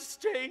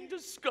unstained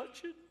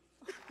escutcheon.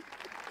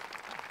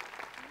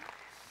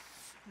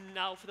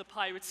 Now for the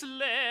pirate's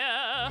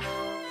lair.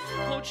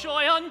 Oh,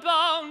 joy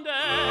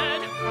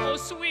unbounded, oh,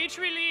 sweet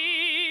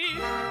relief,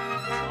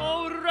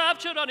 oh,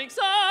 rapture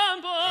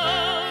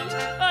unexampled,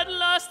 at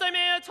last I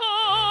may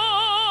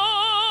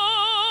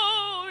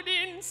atone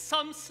in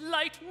some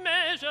slight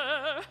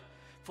measure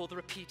for the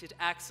repeated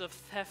acts of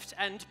theft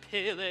and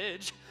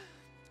pillage,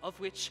 of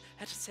which,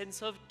 at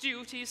sense of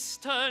duty's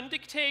stern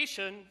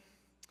dictation,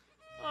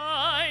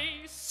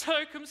 I,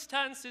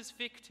 circumstance's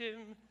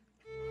victim,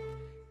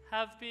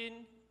 have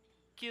been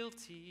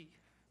guilty.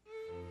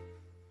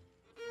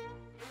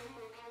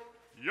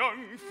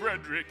 Young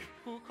Frederick,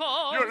 Who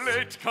calls? your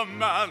late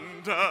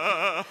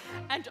commander.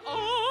 And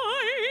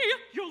I,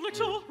 your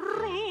little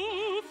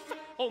Ruth.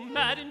 Oh,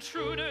 mad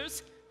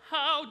intruders,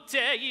 how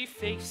dare ye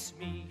face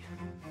me?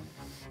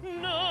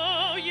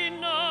 Know ye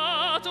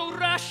not, O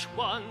rash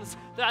ones,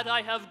 that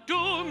I have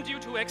doomed you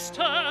to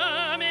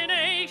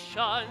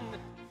extermination?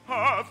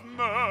 Have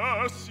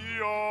mercy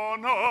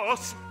on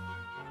us.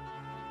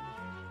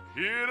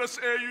 Hear us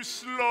ere you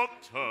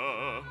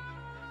slaughter.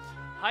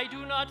 I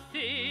do not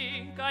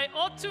think I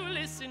ought to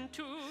listen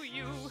to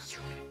you,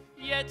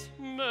 yet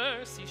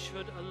mercy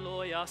should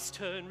alloy our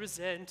stern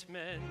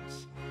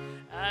resentment.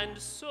 And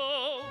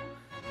so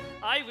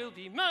I will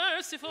be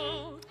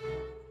merciful.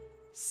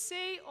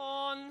 Say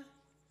on.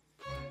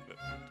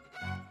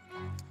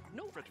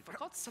 Alfred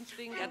forgot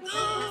something and...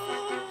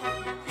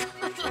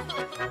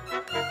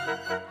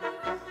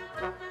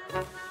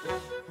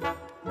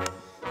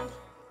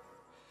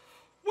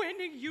 When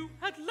you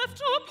had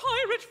left our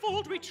pirate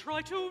fold, we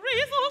tried to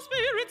raise our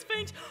spirits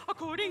faint,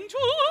 according to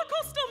our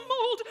custom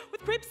mold,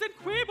 with quips and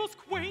quibbles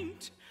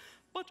quaint.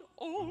 But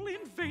all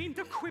in vain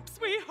the quips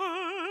we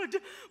heard,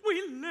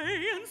 we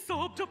lay and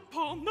sobbed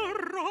upon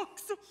the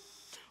rocks,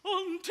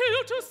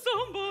 until to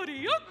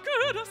somebody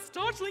occurred a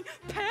startling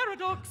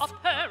paradox. A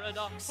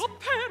paradox. A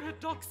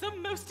paradox, a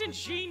most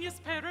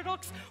ingenious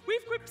paradox.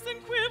 We've quips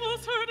and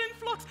quibbles heard in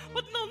flocks,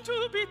 but none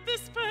to beat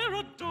this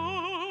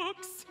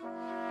paradox.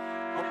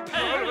 A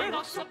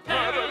paradox,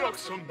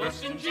 a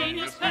most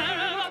ingenious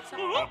paradox.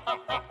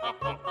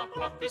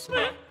 This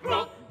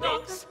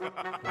paradox.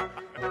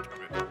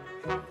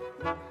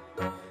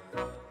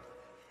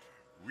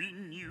 We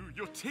knew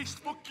your taste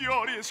for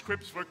curious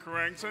quips, for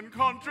cranks and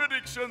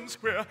contradictions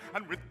queer,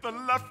 and with the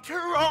laughter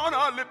on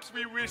our lips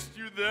we wished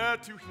you there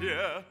to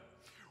hear.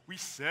 We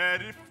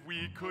said if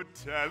we could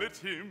tell it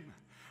him,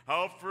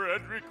 how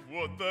Frederick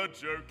would the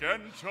joke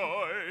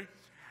enjoy.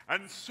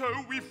 And so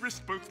we've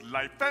risked both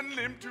life and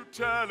limb to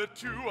tell it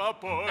to our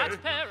boy.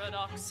 That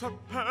paradox. A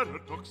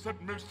paradox,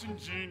 that most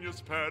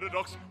ingenious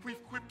paradox.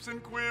 We've quips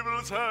and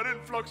quibbles heard in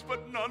flocks,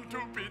 but none to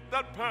beat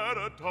that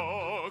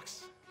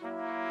paradox. A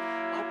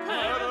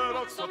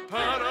paradox, a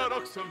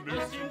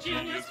most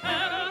ingenious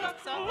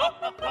paradox.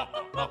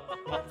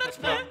 That's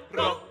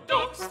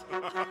paradox.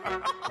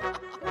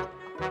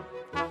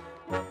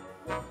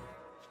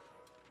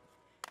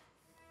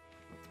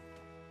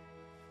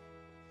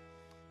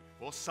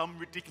 For some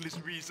ridiculous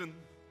reason,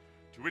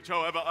 to which,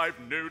 however, I've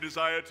no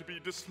desire to be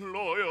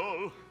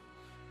disloyal,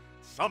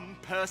 some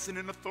person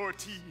in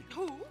authority,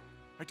 Who?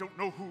 I don't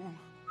know who,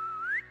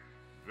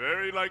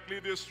 very likely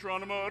the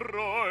Astronomer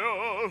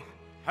Royal,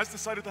 has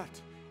decided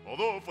that,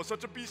 although for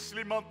such a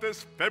beastly month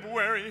as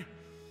February,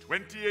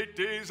 28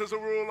 days as a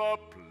rule are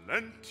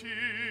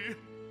plenty,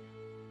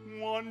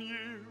 1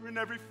 year in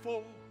every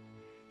 4,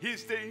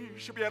 his days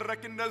should be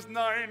reckoned as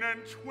 9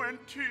 and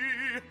 20.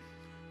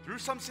 Through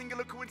some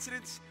singular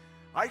coincidence,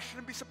 I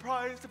shouldn't be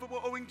surprised if it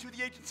were owing to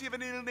the agency of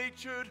an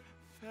ill-natured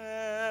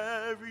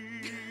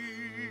fairy.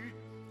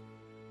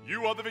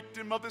 You are the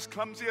victim of this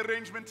clumsy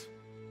arrangement,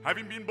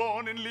 having been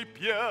born in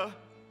leap year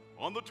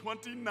on the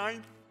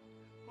 29th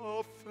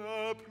of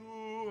February.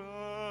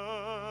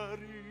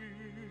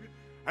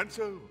 And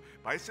so,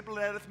 by a simple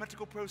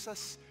arithmetical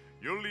process,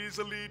 you'll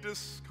easily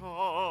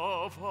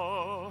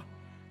discover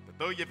that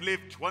though you've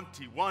lived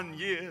 21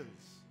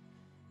 years,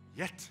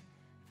 yet, if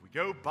we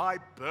go by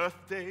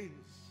birthdays,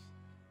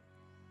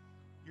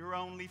 you're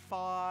only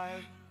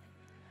 5.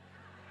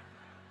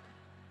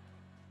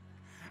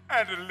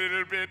 And a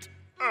little bit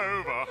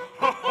over.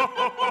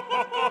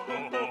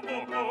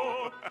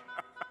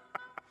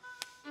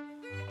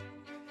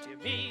 Dear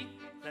me,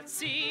 let's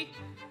see.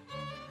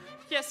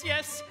 Yes,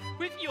 yes,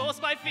 with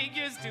yours my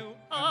figures do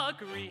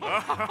agree.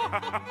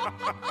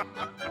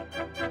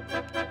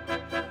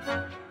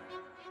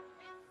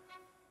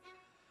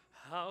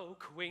 How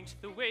quaint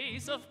the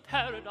ways of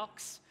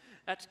paradox,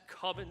 at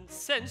common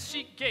sense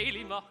she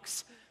gaily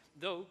mocks.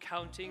 Though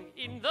counting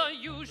in the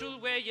usual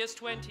way, yes,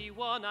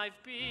 21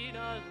 I've been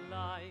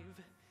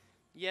alive.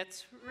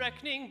 Yet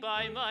reckoning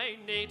by my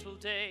natal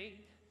day,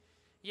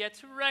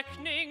 yet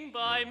reckoning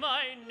by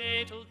my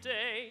natal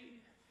day,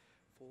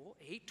 4,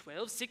 8,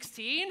 12,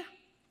 16,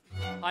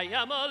 I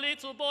am a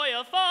little boy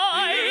of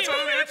 5. He's a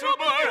little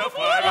boy of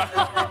 5.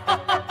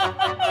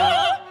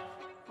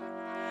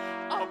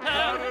 A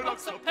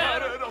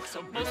paradox,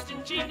 a most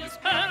ingenious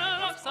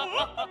paradox,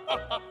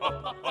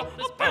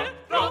 this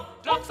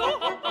paradox,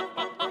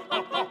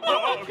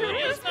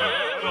 curious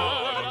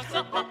paradox,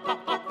 a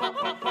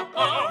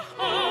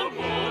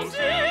most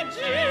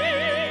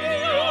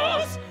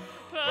ingenious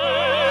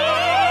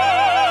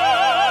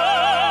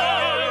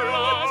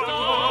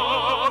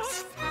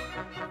paradox.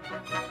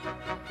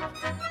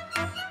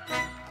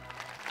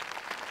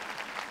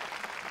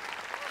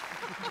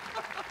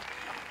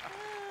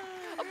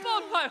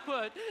 Upon my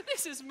word,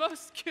 this is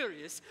most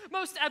curious,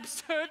 most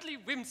absurdly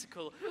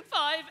whimsical.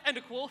 5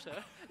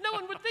 1/4. No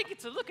one would think it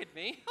to look at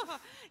me.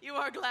 You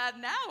are glad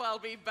now, I'll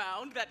be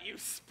bound, that you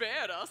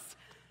spared us.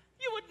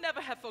 You would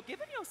never have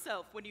forgiven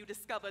yourself when you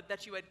discovered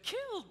that you had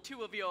killed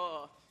 2 of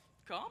your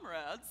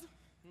comrades.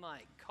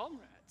 My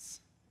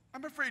comrades.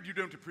 I'm afraid you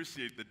don't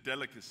appreciate the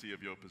delicacy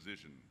of your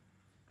position.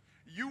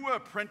 You were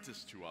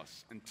apprenticed to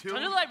us until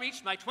I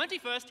reached my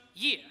 21st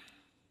year.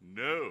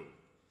 No,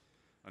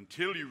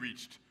 until you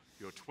reached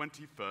your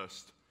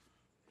 21st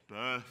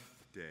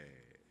birthday.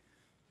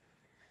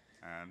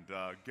 And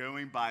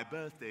going by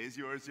birthdays,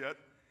 yours yet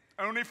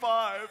only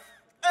 5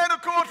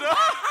 1/4.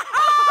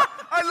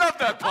 I love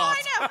that part.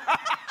 I know.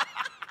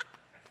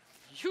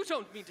 You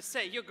don't mean to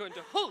say you're going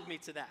to hold me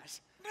to that.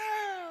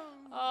 No.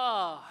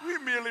 Ah. We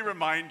merely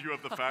remind you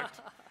of the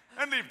fact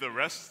and leave the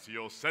rest to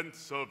your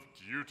sense of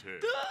duty.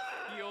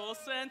 Your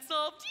sense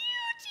of duty.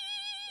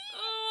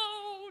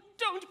 Oh,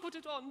 don't put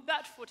it on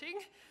that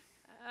footing.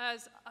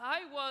 As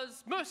I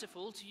was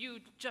merciful to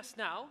you just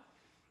now,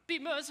 be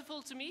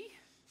merciful to me?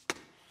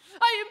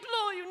 I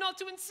implore you not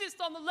to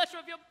insist on the letter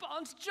of your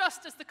bond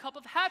just as the cup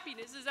of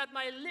happiness is at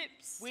my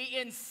lips. We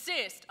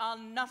insist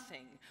on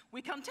nothing.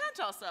 We content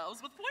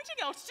ourselves with pointing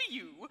out to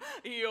you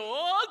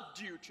your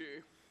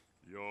duty.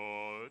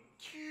 Your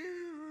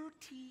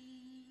duty.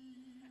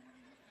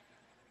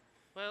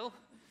 Well,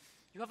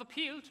 you have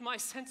appealed to my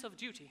sense of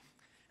duty,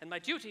 and my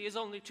duty is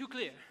only too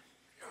clear.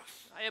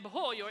 I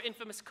abhor your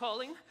infamous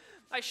calling.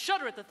 I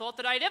shudder at the thought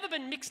that I'd ever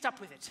been mixed up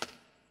with it.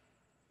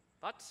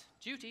 But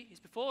duty is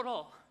before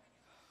all.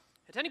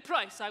 At any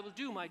price, I will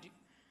do my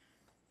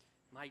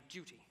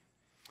duty.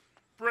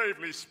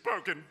 Bravely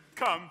spoken.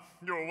 Come,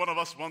 you're one of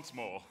us once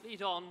more.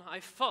 Lead on, I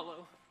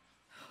follow.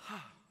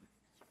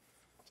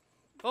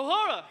 Oh,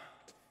 horror!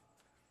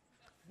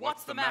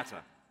 What's the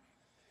matter?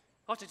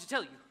 Ought I to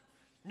tell you?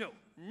 No,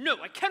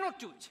 I cannot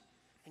do it.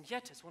 And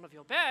yet, as one of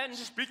your band...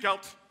 Speak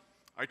out.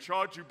 I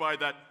charge you by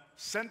that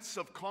sense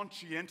of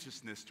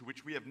conscientiousness to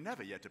which we have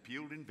never yet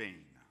appealed in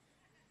vain.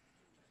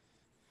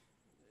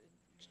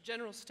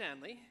 General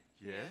Stanley.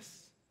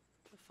 Yes?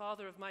 The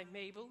father of my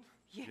Mabel.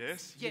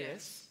 Yes.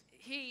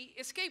 He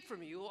escaped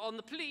from you on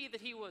the plea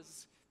that he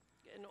was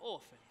an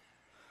orphan.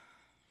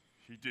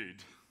 He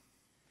did.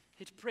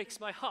 It breaks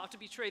my heart to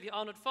betray the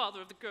honored father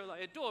of the girl I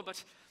adore,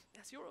 but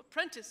as your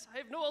apprentice, I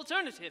have no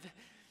alternative.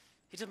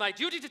 It is my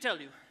duty to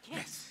tell you.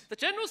 Yes. That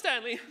General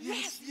Stanley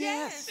Yes.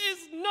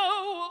 is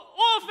no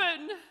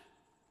orphan.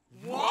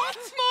 What?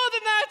 More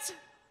than that,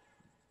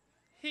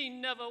 he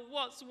never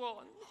was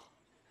one.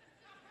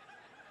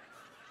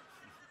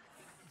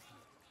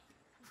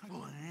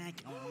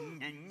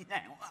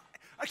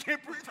 I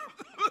can't breathe.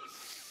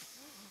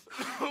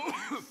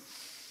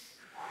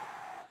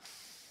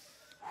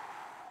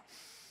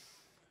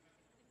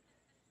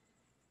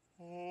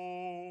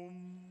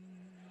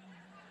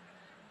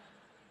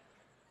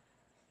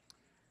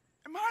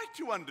 Am I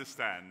to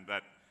understand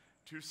that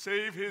to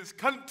save his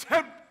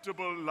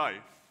contemptible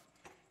life,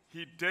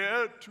 he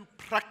dared to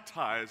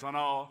practice on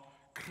our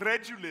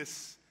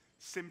credulous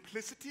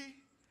simplicity?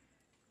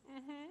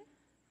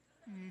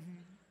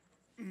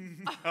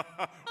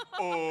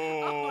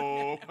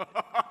 Oh.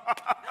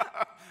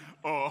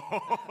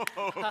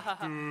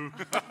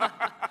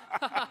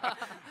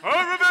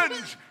 Our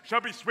revenge shall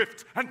be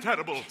swift and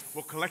terrible.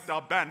 We'll collect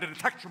our band and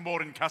attack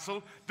Tremorne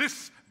Castle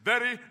this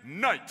very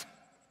night.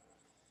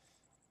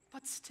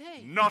 But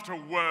stay. Not a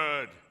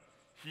word.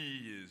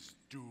 He is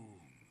doomed.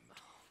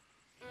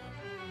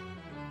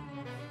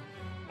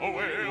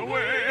 Away,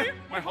 away,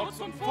 my heart's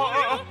on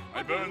fire.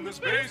 I burn the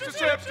space to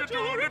steps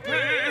to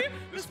repay.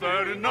 This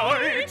very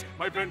night,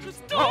 my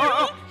vengeance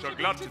dire shall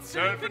glut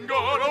itself in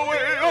God.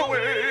 Away,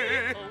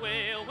 away.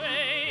 Away,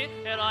 away,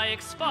 ere I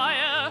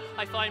expire,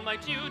 I find my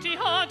duty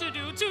hard to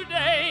do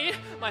today.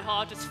 My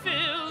heart is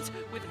filled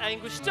with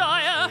anguish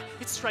dire.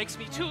 It strikes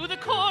me to the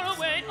core.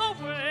 Away,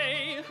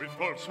 away. With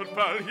falsehood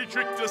foul he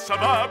tricked us of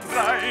our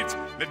pride.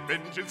 Let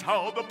vengeance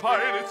howl the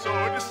pirates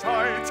or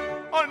decide.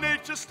 Our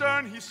nature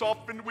stern he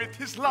softened with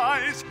his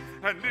lies,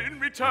 and in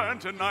return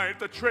tonight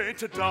the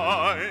traitor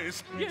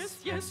dies.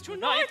 Yes,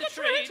 tonight the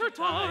traitor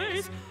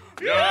dies.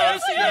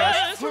 Yes,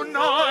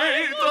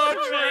 tonight the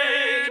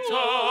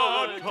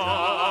traitor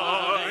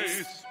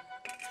dies.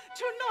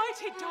 Tonight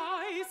he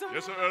dies.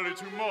 Yes, early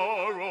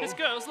tomorrow. His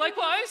girls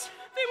likewise.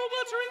 They will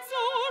welter in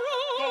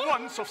sorrow. The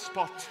one soft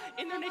spot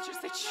In their natures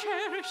they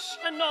cherish.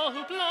 And all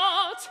who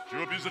plot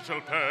to abuse it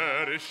shall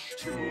perish.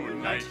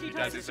 Tonight he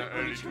dies, it's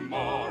early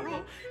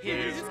tomorrow.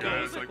 His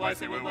girls likewise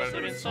they will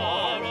welter in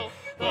sorrow.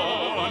 The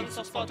one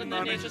soft spot in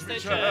their natures they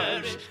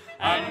cherish.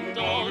 And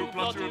all who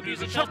plot to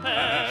abuse it shall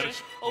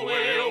perish.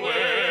 Away,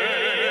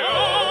 away,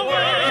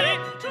 away.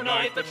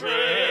 Tonight the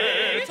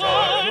traitor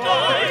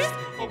dies.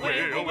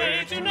 Away,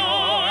 away,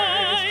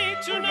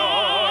 tonight,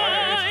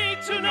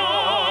 tonight,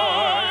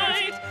 tonight.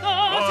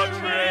 The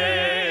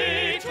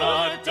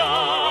traitor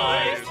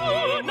dies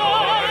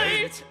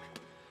tonight.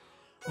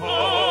 Away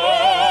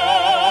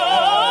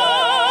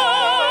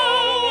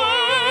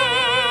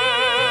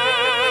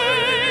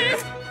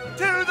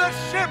To the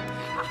ship!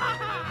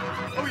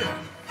 Oh, yeah.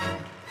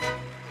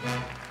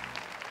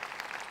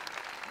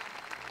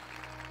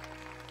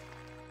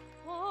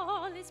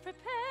 All is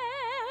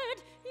prepared,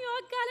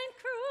 your gallant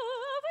crew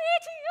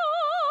await you.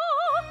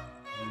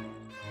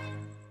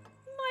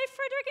 My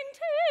Frederick in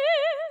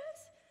tears,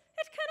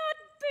 it cannot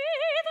be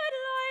that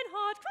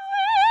Lionheart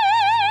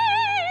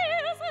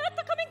clears at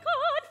the coming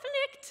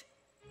conflict.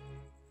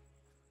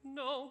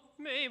 No,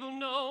 Mabel,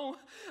 no.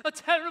 A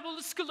terrible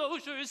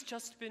disclosure has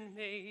just been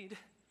made.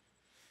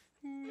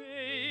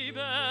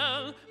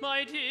 Mabel,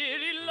 my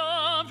dearly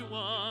loved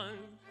one,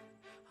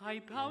 I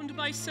bound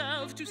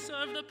myself to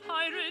serve the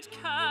pirate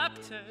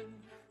captain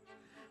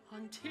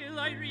until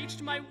I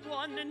reached my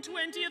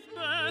 21st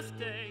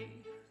birthday.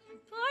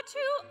 But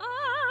you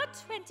are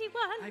 21.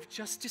 I've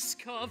just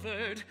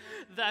discovered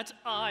that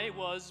I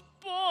was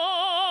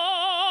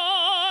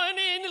born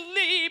in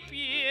leap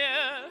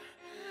year,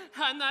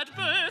 and that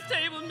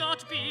birthday will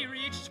not be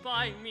reached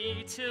by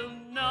me till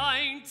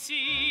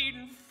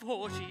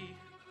 1940.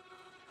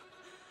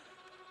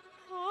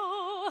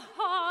 Oh,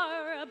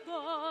 horrible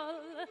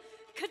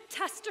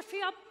catastrophe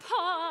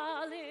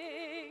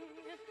appalling.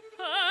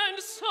 And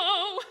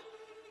so,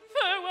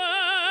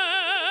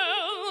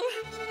 farewell.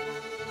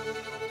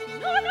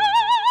 No, no!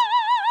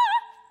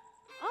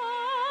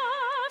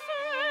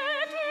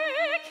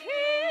 Frederick,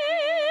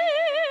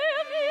 hear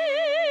me.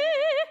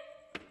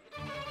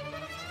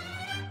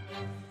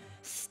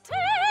 Stay,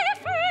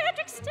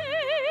 Frederick, stay.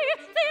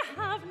 They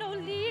have no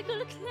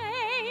legal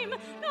claim.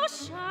 No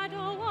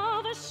shadow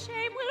of a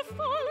shame will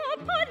fall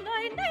upon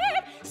thy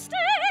name. Stay,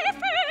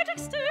 Frederick,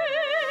 stay.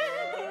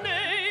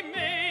 Nay,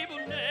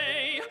 Mabel,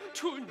 nay.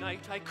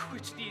 Tonight I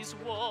quit these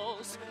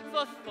walls.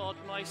 The thought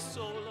my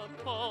soul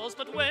appalls.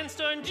 But when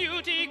stern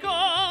duty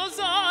calls,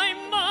 I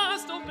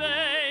must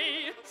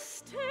obey.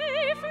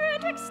 Stay,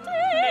 Frederick,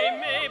 stay. Nay,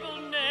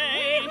 Mabel,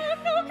 nay. We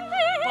have no claim.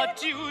 But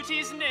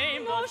duty's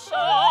name, No the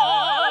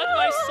thought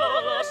my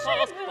soul shadow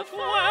appalls. of But shame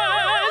when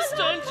will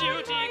stern fall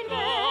duty upon thy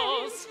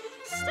calls,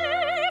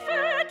 Stay,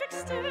 Frederick,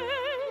 stay.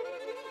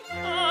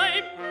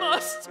 I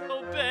must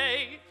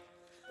obey.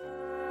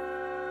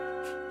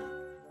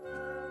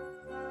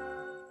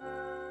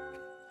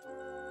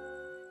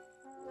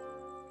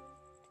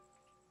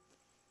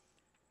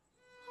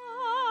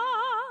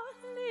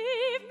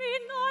 Leave me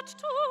not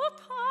to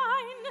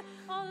pine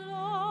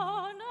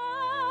alone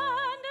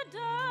and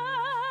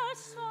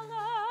desolate.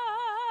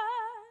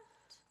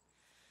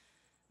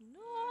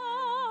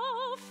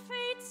 No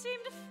fate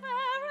seemed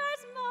fair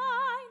as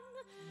mine,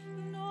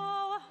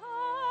 no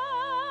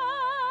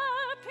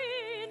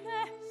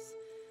happiness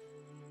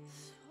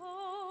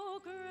so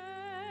great.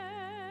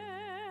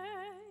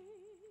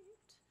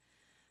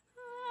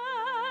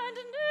 And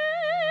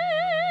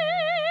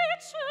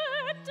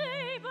nature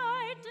day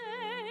by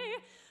day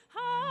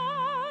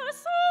has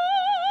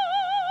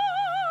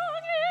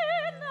sung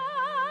in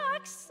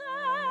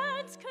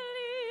accents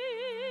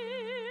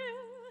clear.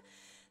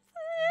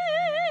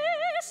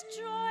 This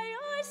joy I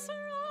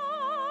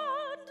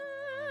surrounded.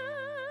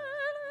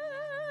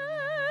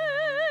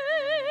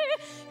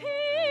 He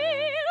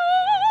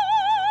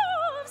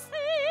loves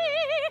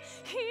thee,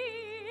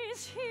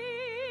 he's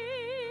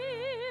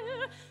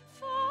here.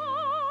 Fa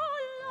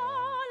la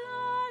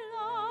la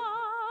la,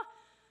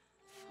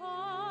 fa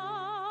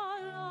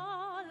la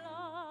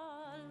la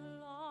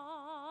la.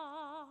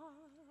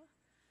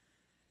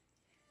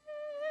 He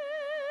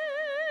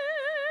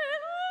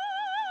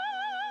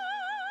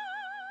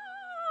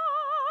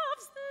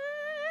loves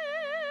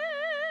thee,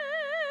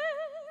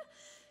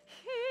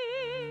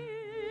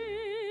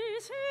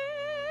 he's here.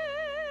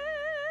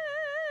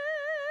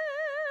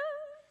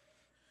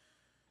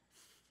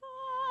 Fa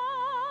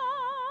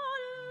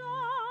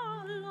la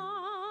la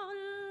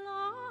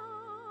la,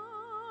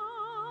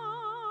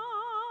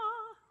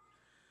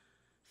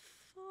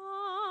 fa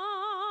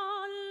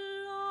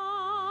la.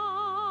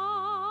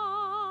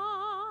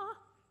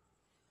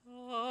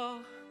 Ah,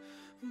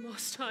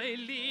 must I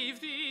leave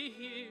thee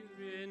here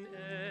in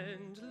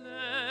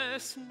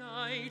endless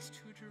night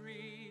to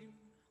dream,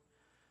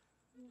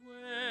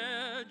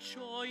 where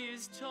joy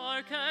is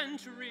dark and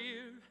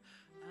drear,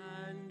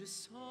 and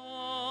sorrow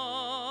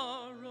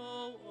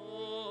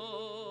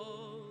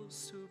all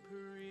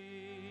supreme,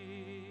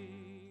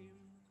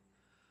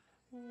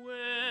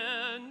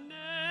 where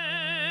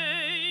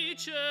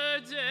nature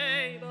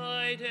day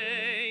by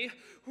day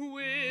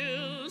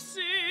will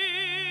sing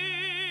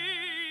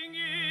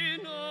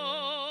in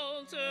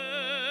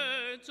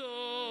altered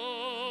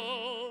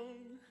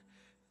tone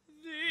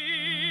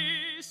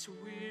this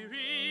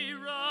weary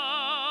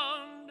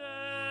roundelay.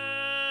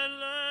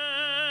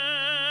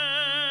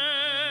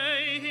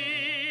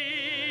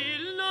 He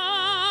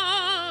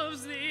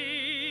loves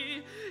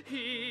thee,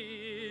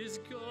 he is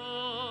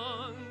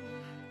gone.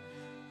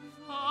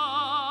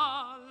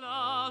 Fa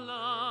la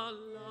la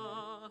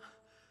la,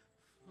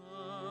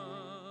 fa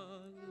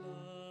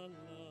la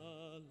la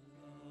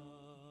la.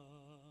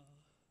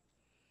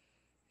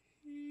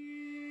 He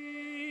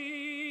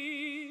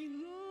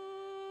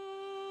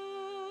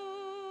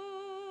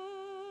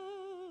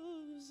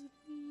loves thee,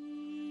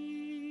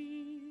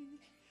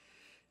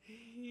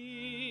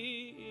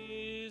 he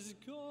is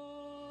gone.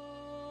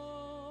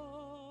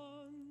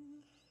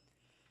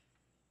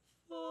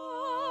 Fa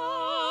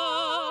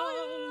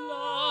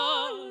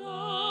la la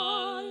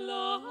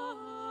la,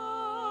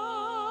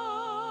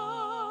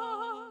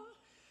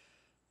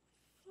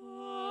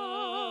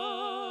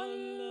 fa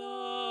la.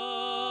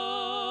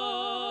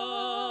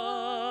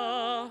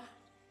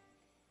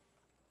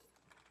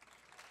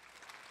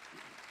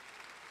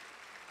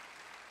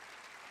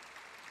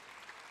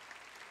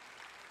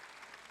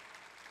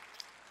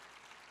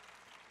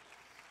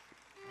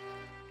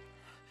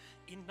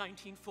 In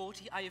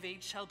 1940 I of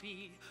age shall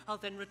be. I'll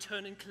then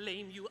return and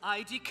claim you,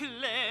 I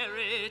declare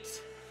it.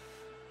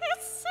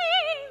 It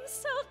seems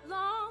so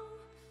long.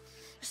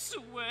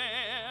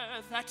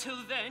 Swear that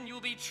till then you'll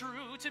be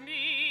true to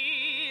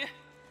me.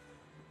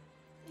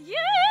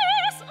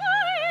 Yes,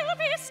 I'll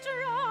be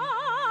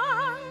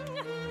strong.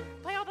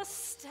 By all the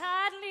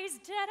Stanleys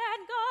dead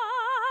and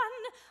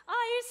gone,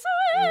 I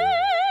swear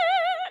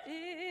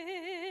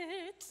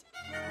it.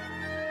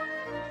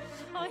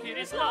 here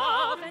is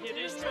love, and here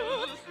is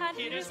truth, and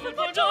here is food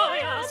for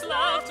joyous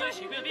laughter.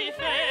 She will be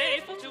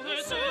faithful to her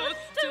suit,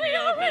 till we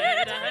are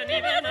wed and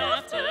even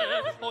after.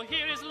 Oh,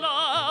 here is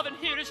love, and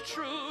here is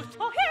truth.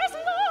 Oh, here is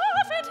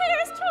love, and here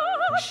is truth.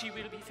 She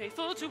will be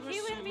faithful to her He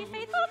suit, will be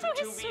faithful to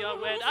till his we are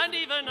wed suit. and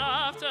even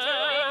after. Till we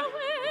are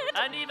wed.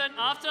 And even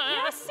after.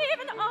 Yes,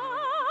 even after.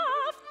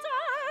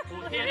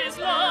 Oh, here is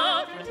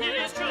love, and here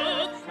is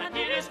truth, and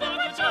here is food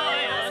for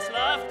joyous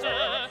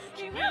laughter.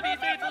 She will be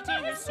faithful to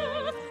her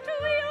suit,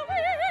 till we are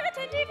wed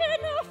and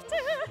even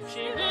after.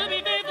 she will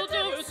be faithful to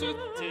her suit,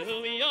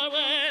 till we are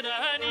wed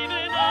and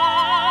even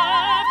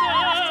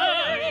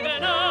after,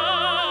 even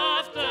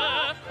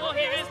after. Oh,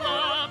 here is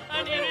love,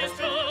 and here is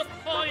truth,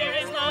 oh, here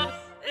is love,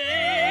 is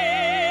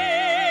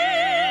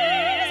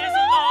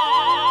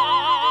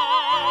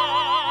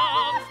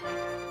love.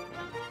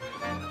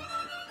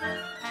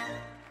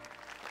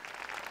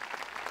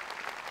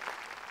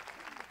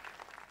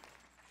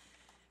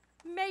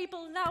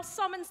 Mabel now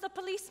summons the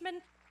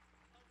policeman.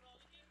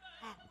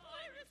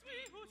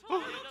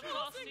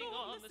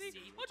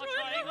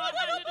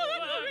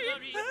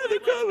 They're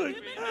coming.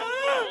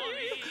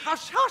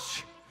 Hush,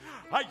 hush!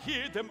 I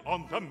hear them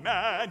on the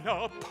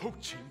manor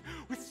poaching.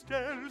 With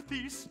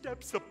stealthy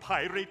steps the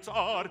pirates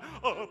are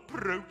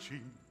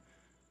approaching.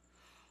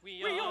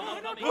 We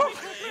are not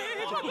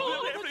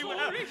Oh.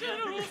 everywhere.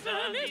 General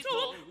Stanley's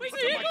told. We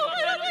seek a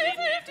penalty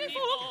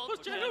 54 was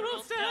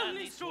General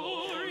Stanley's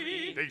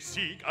story. They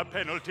seek a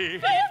penalty.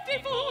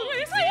 54,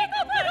 we seek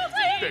a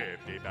penalty.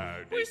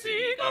 59. We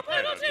seek a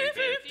penalty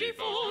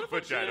 54 for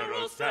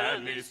General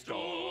Stanley's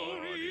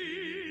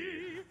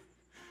story.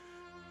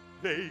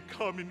 They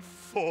come in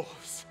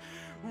force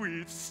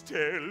with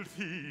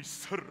stealthy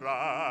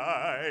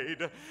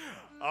stride.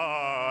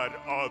 Our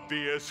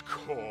obvious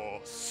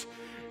course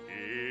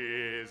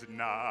is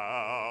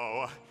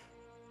now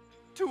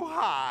to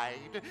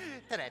hide.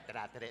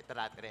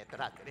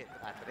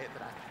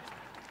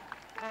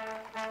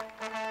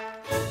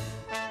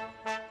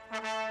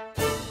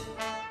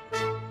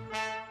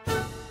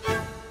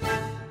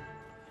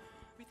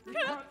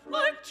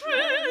 Cat-like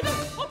tread,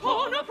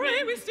 upon our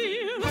prey we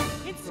steal.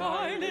 In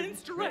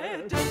silence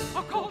dread,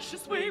 a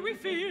cautious way we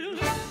feel.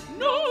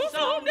 No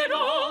sound at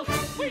all,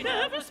 we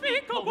never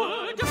speak a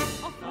word. A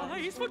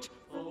fly's foot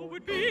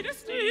forward be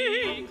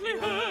distinctly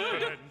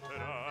heard.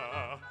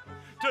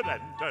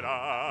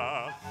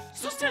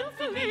 So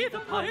stealthily the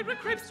pirate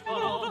creeps,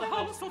 while all the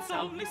household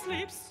soundly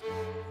sleeps.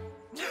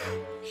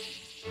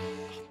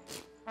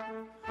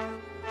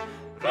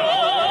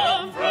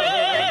 Come,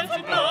 friends,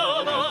 who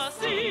plough the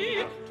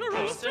sea, to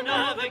roast and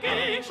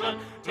navigation,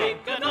 take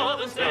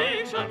another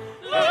station.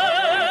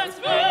 Let's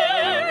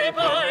vary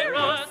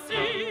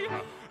piracy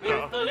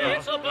with a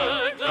little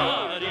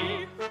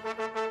burglary.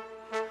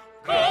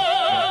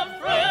 Come,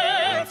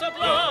 friends, who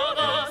plough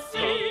the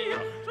sea,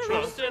 to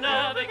roast and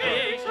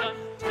navigation,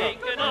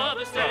 take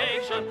another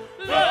station.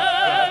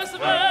 Let's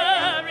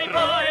vary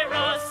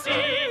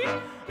piracy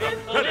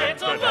with a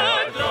little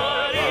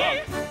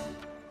burglary.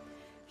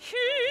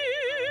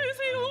 Here's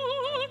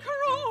your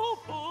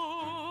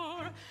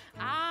crowbar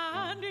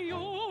and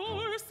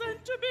your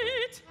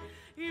centibit,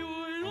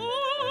 your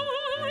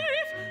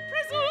life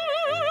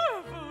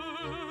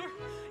preserver.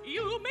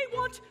 You may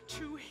want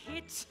to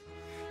hit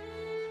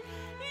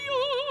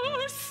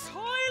your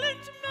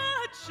silent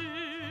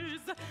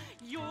matches,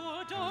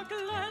 your dark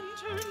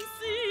lantern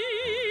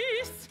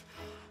cease.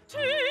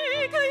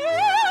 Take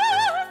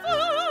your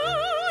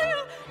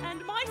foil and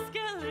my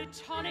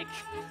skeletonic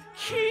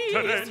keys.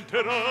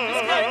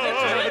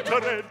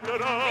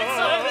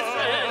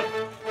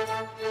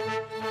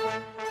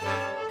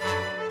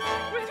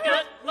 With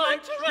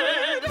cat-like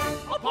tread,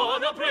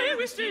 upon our prey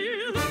we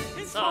steal.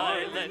 In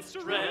silence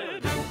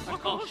dread, a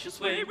cautious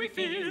way we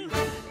feel.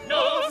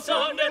 No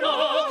sound at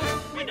all,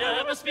 we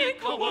never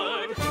speak a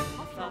word. A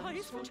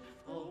fly's foot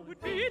forward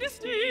be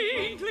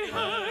distinctly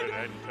heard.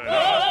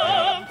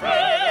 Come,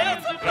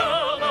 friends, and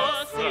plough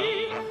the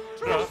sea.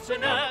 Trust to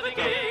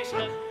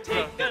navigation,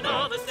 take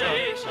another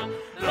station.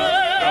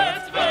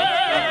 Let's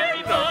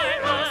vary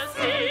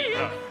piracy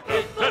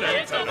with a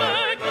little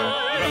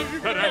burglary.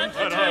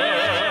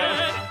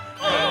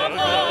 Upon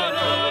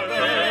our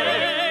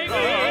prey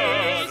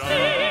we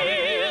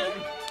steal.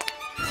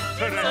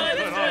 In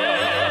silence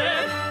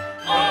dread,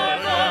 our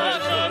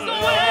rushes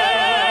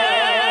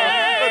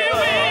away we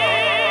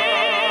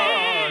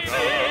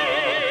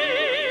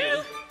feel.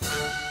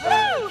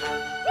 Woo!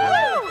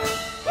 Woo!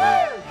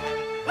 Woo!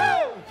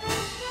 Woo!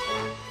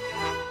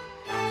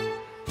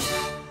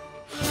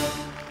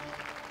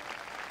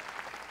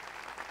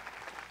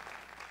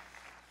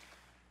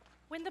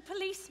 When the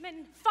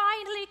policemen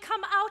finally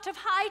come out of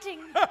hiding,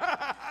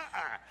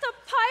 the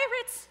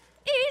pirates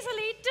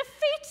easily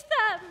defeat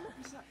them.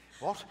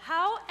 What?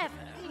 However,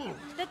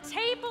 the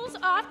tables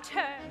are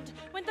turned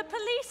when the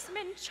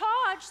policemen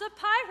charge the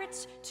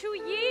pirates to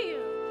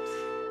yield.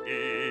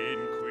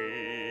 In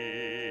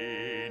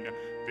Queen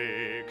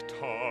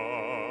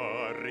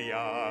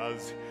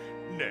Victoria's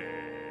name.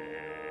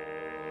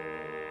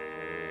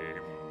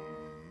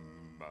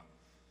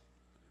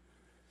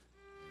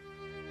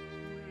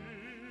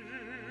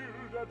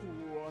 at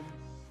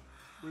once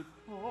with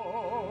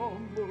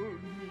humble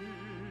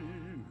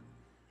mien,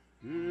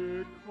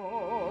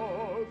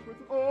 because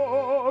with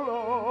all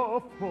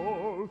our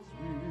faults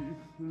we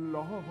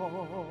love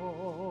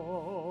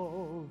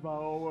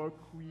our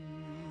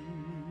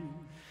Queen.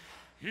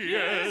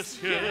 Yes,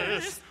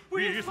 yes,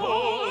 with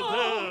all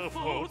their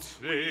faults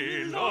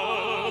they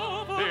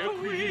love their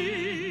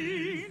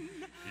Queen.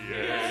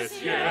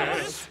 Yes,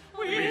 yes,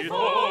 with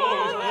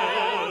all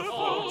their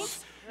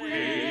faults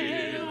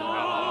we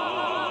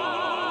love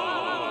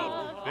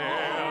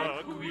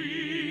their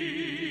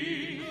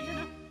Queen.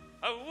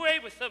 Away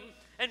with them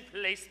and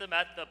place them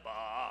at the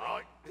bar.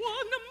 Right. 1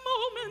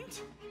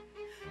 moment.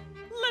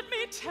 Let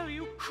me tell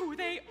you who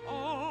they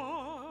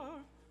are.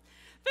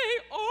 They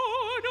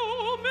are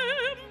no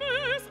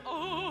members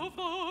of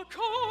the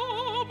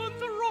common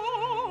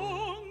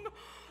throng.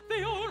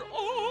 They are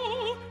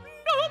all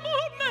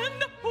noblemen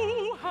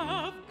who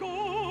have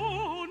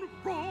gone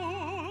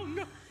wrong.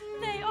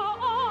 They are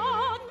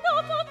all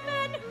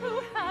noblemen who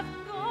have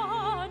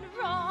gone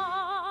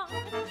wrong.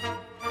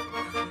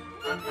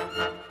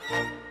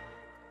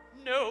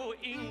 No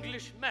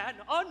Englishman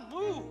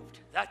unmoved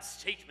that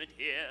statement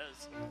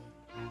hears,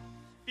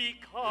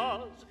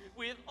 because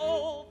with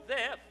all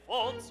their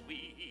faults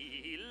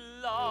we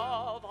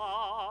love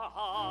our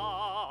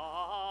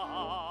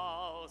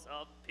House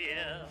of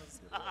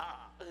Peers.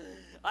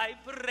 I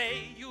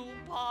pray you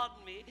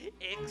pardon me,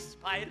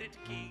 ex-pirate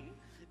king.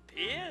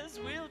 Peers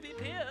will be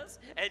peers,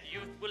 and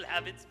youth will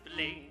have its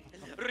bling.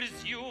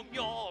 Resume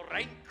your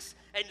ranks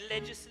and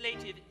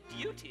legislative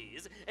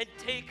duties, and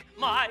take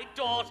my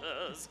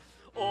daughters,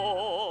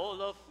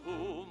 all of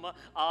whom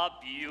are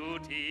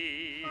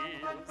beauties.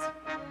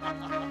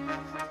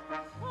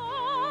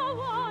 Oh,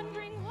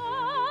 wandering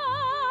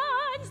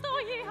ones, though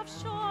ye have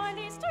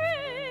surely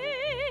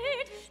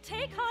strayed,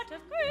 take heart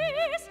of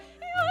grace,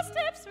 your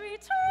steps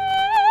retrace.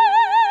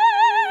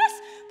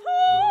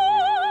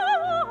 Poor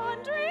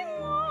wandering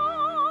ones,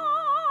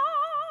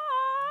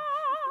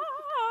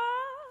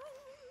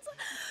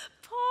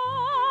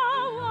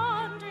 poor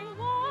wandering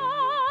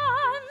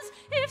ones,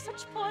 if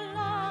such poor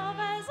love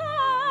as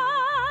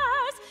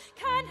ours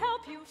can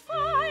help you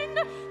find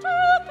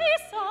true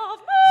peace of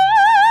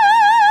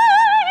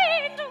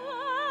mind,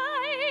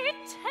 why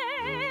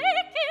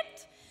take it,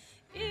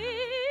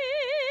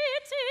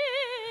 it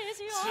is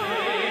yours.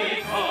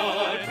 Take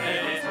heart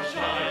and it will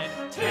shine.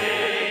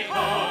 Take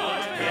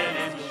heart and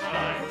it will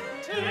shine.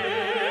 Take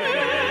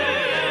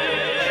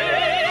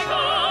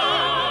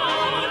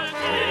heart,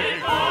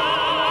 take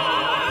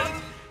heart,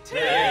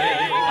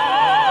 take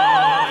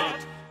heart,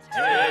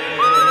 take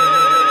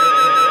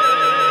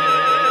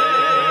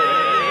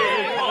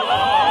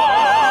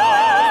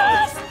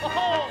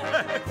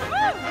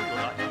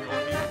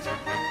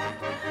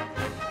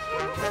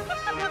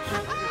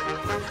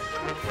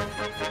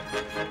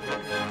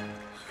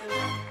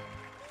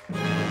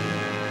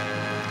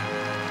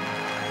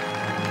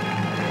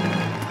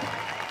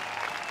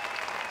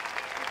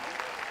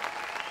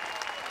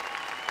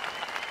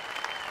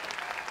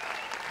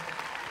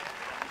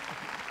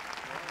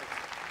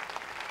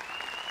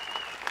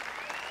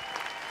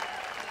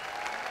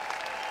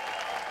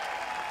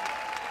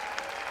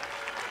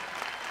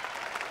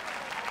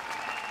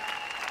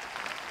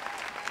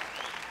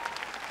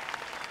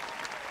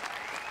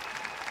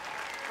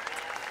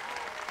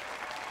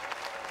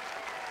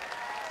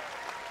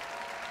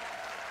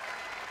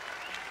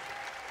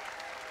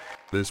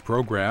This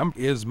program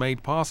is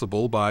made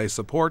possible by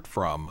support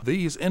from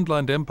these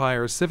Inland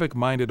Empire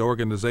civic-minded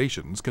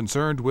organizations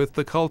concerned with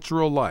the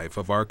cultural life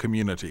of our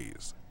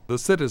communities, the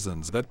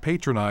citizens that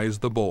patronize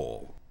the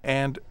Bowl,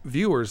 and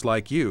viewers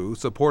like you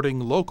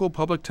supporting local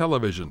public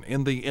television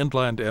in the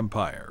Inland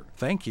Empire.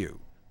 Thank you.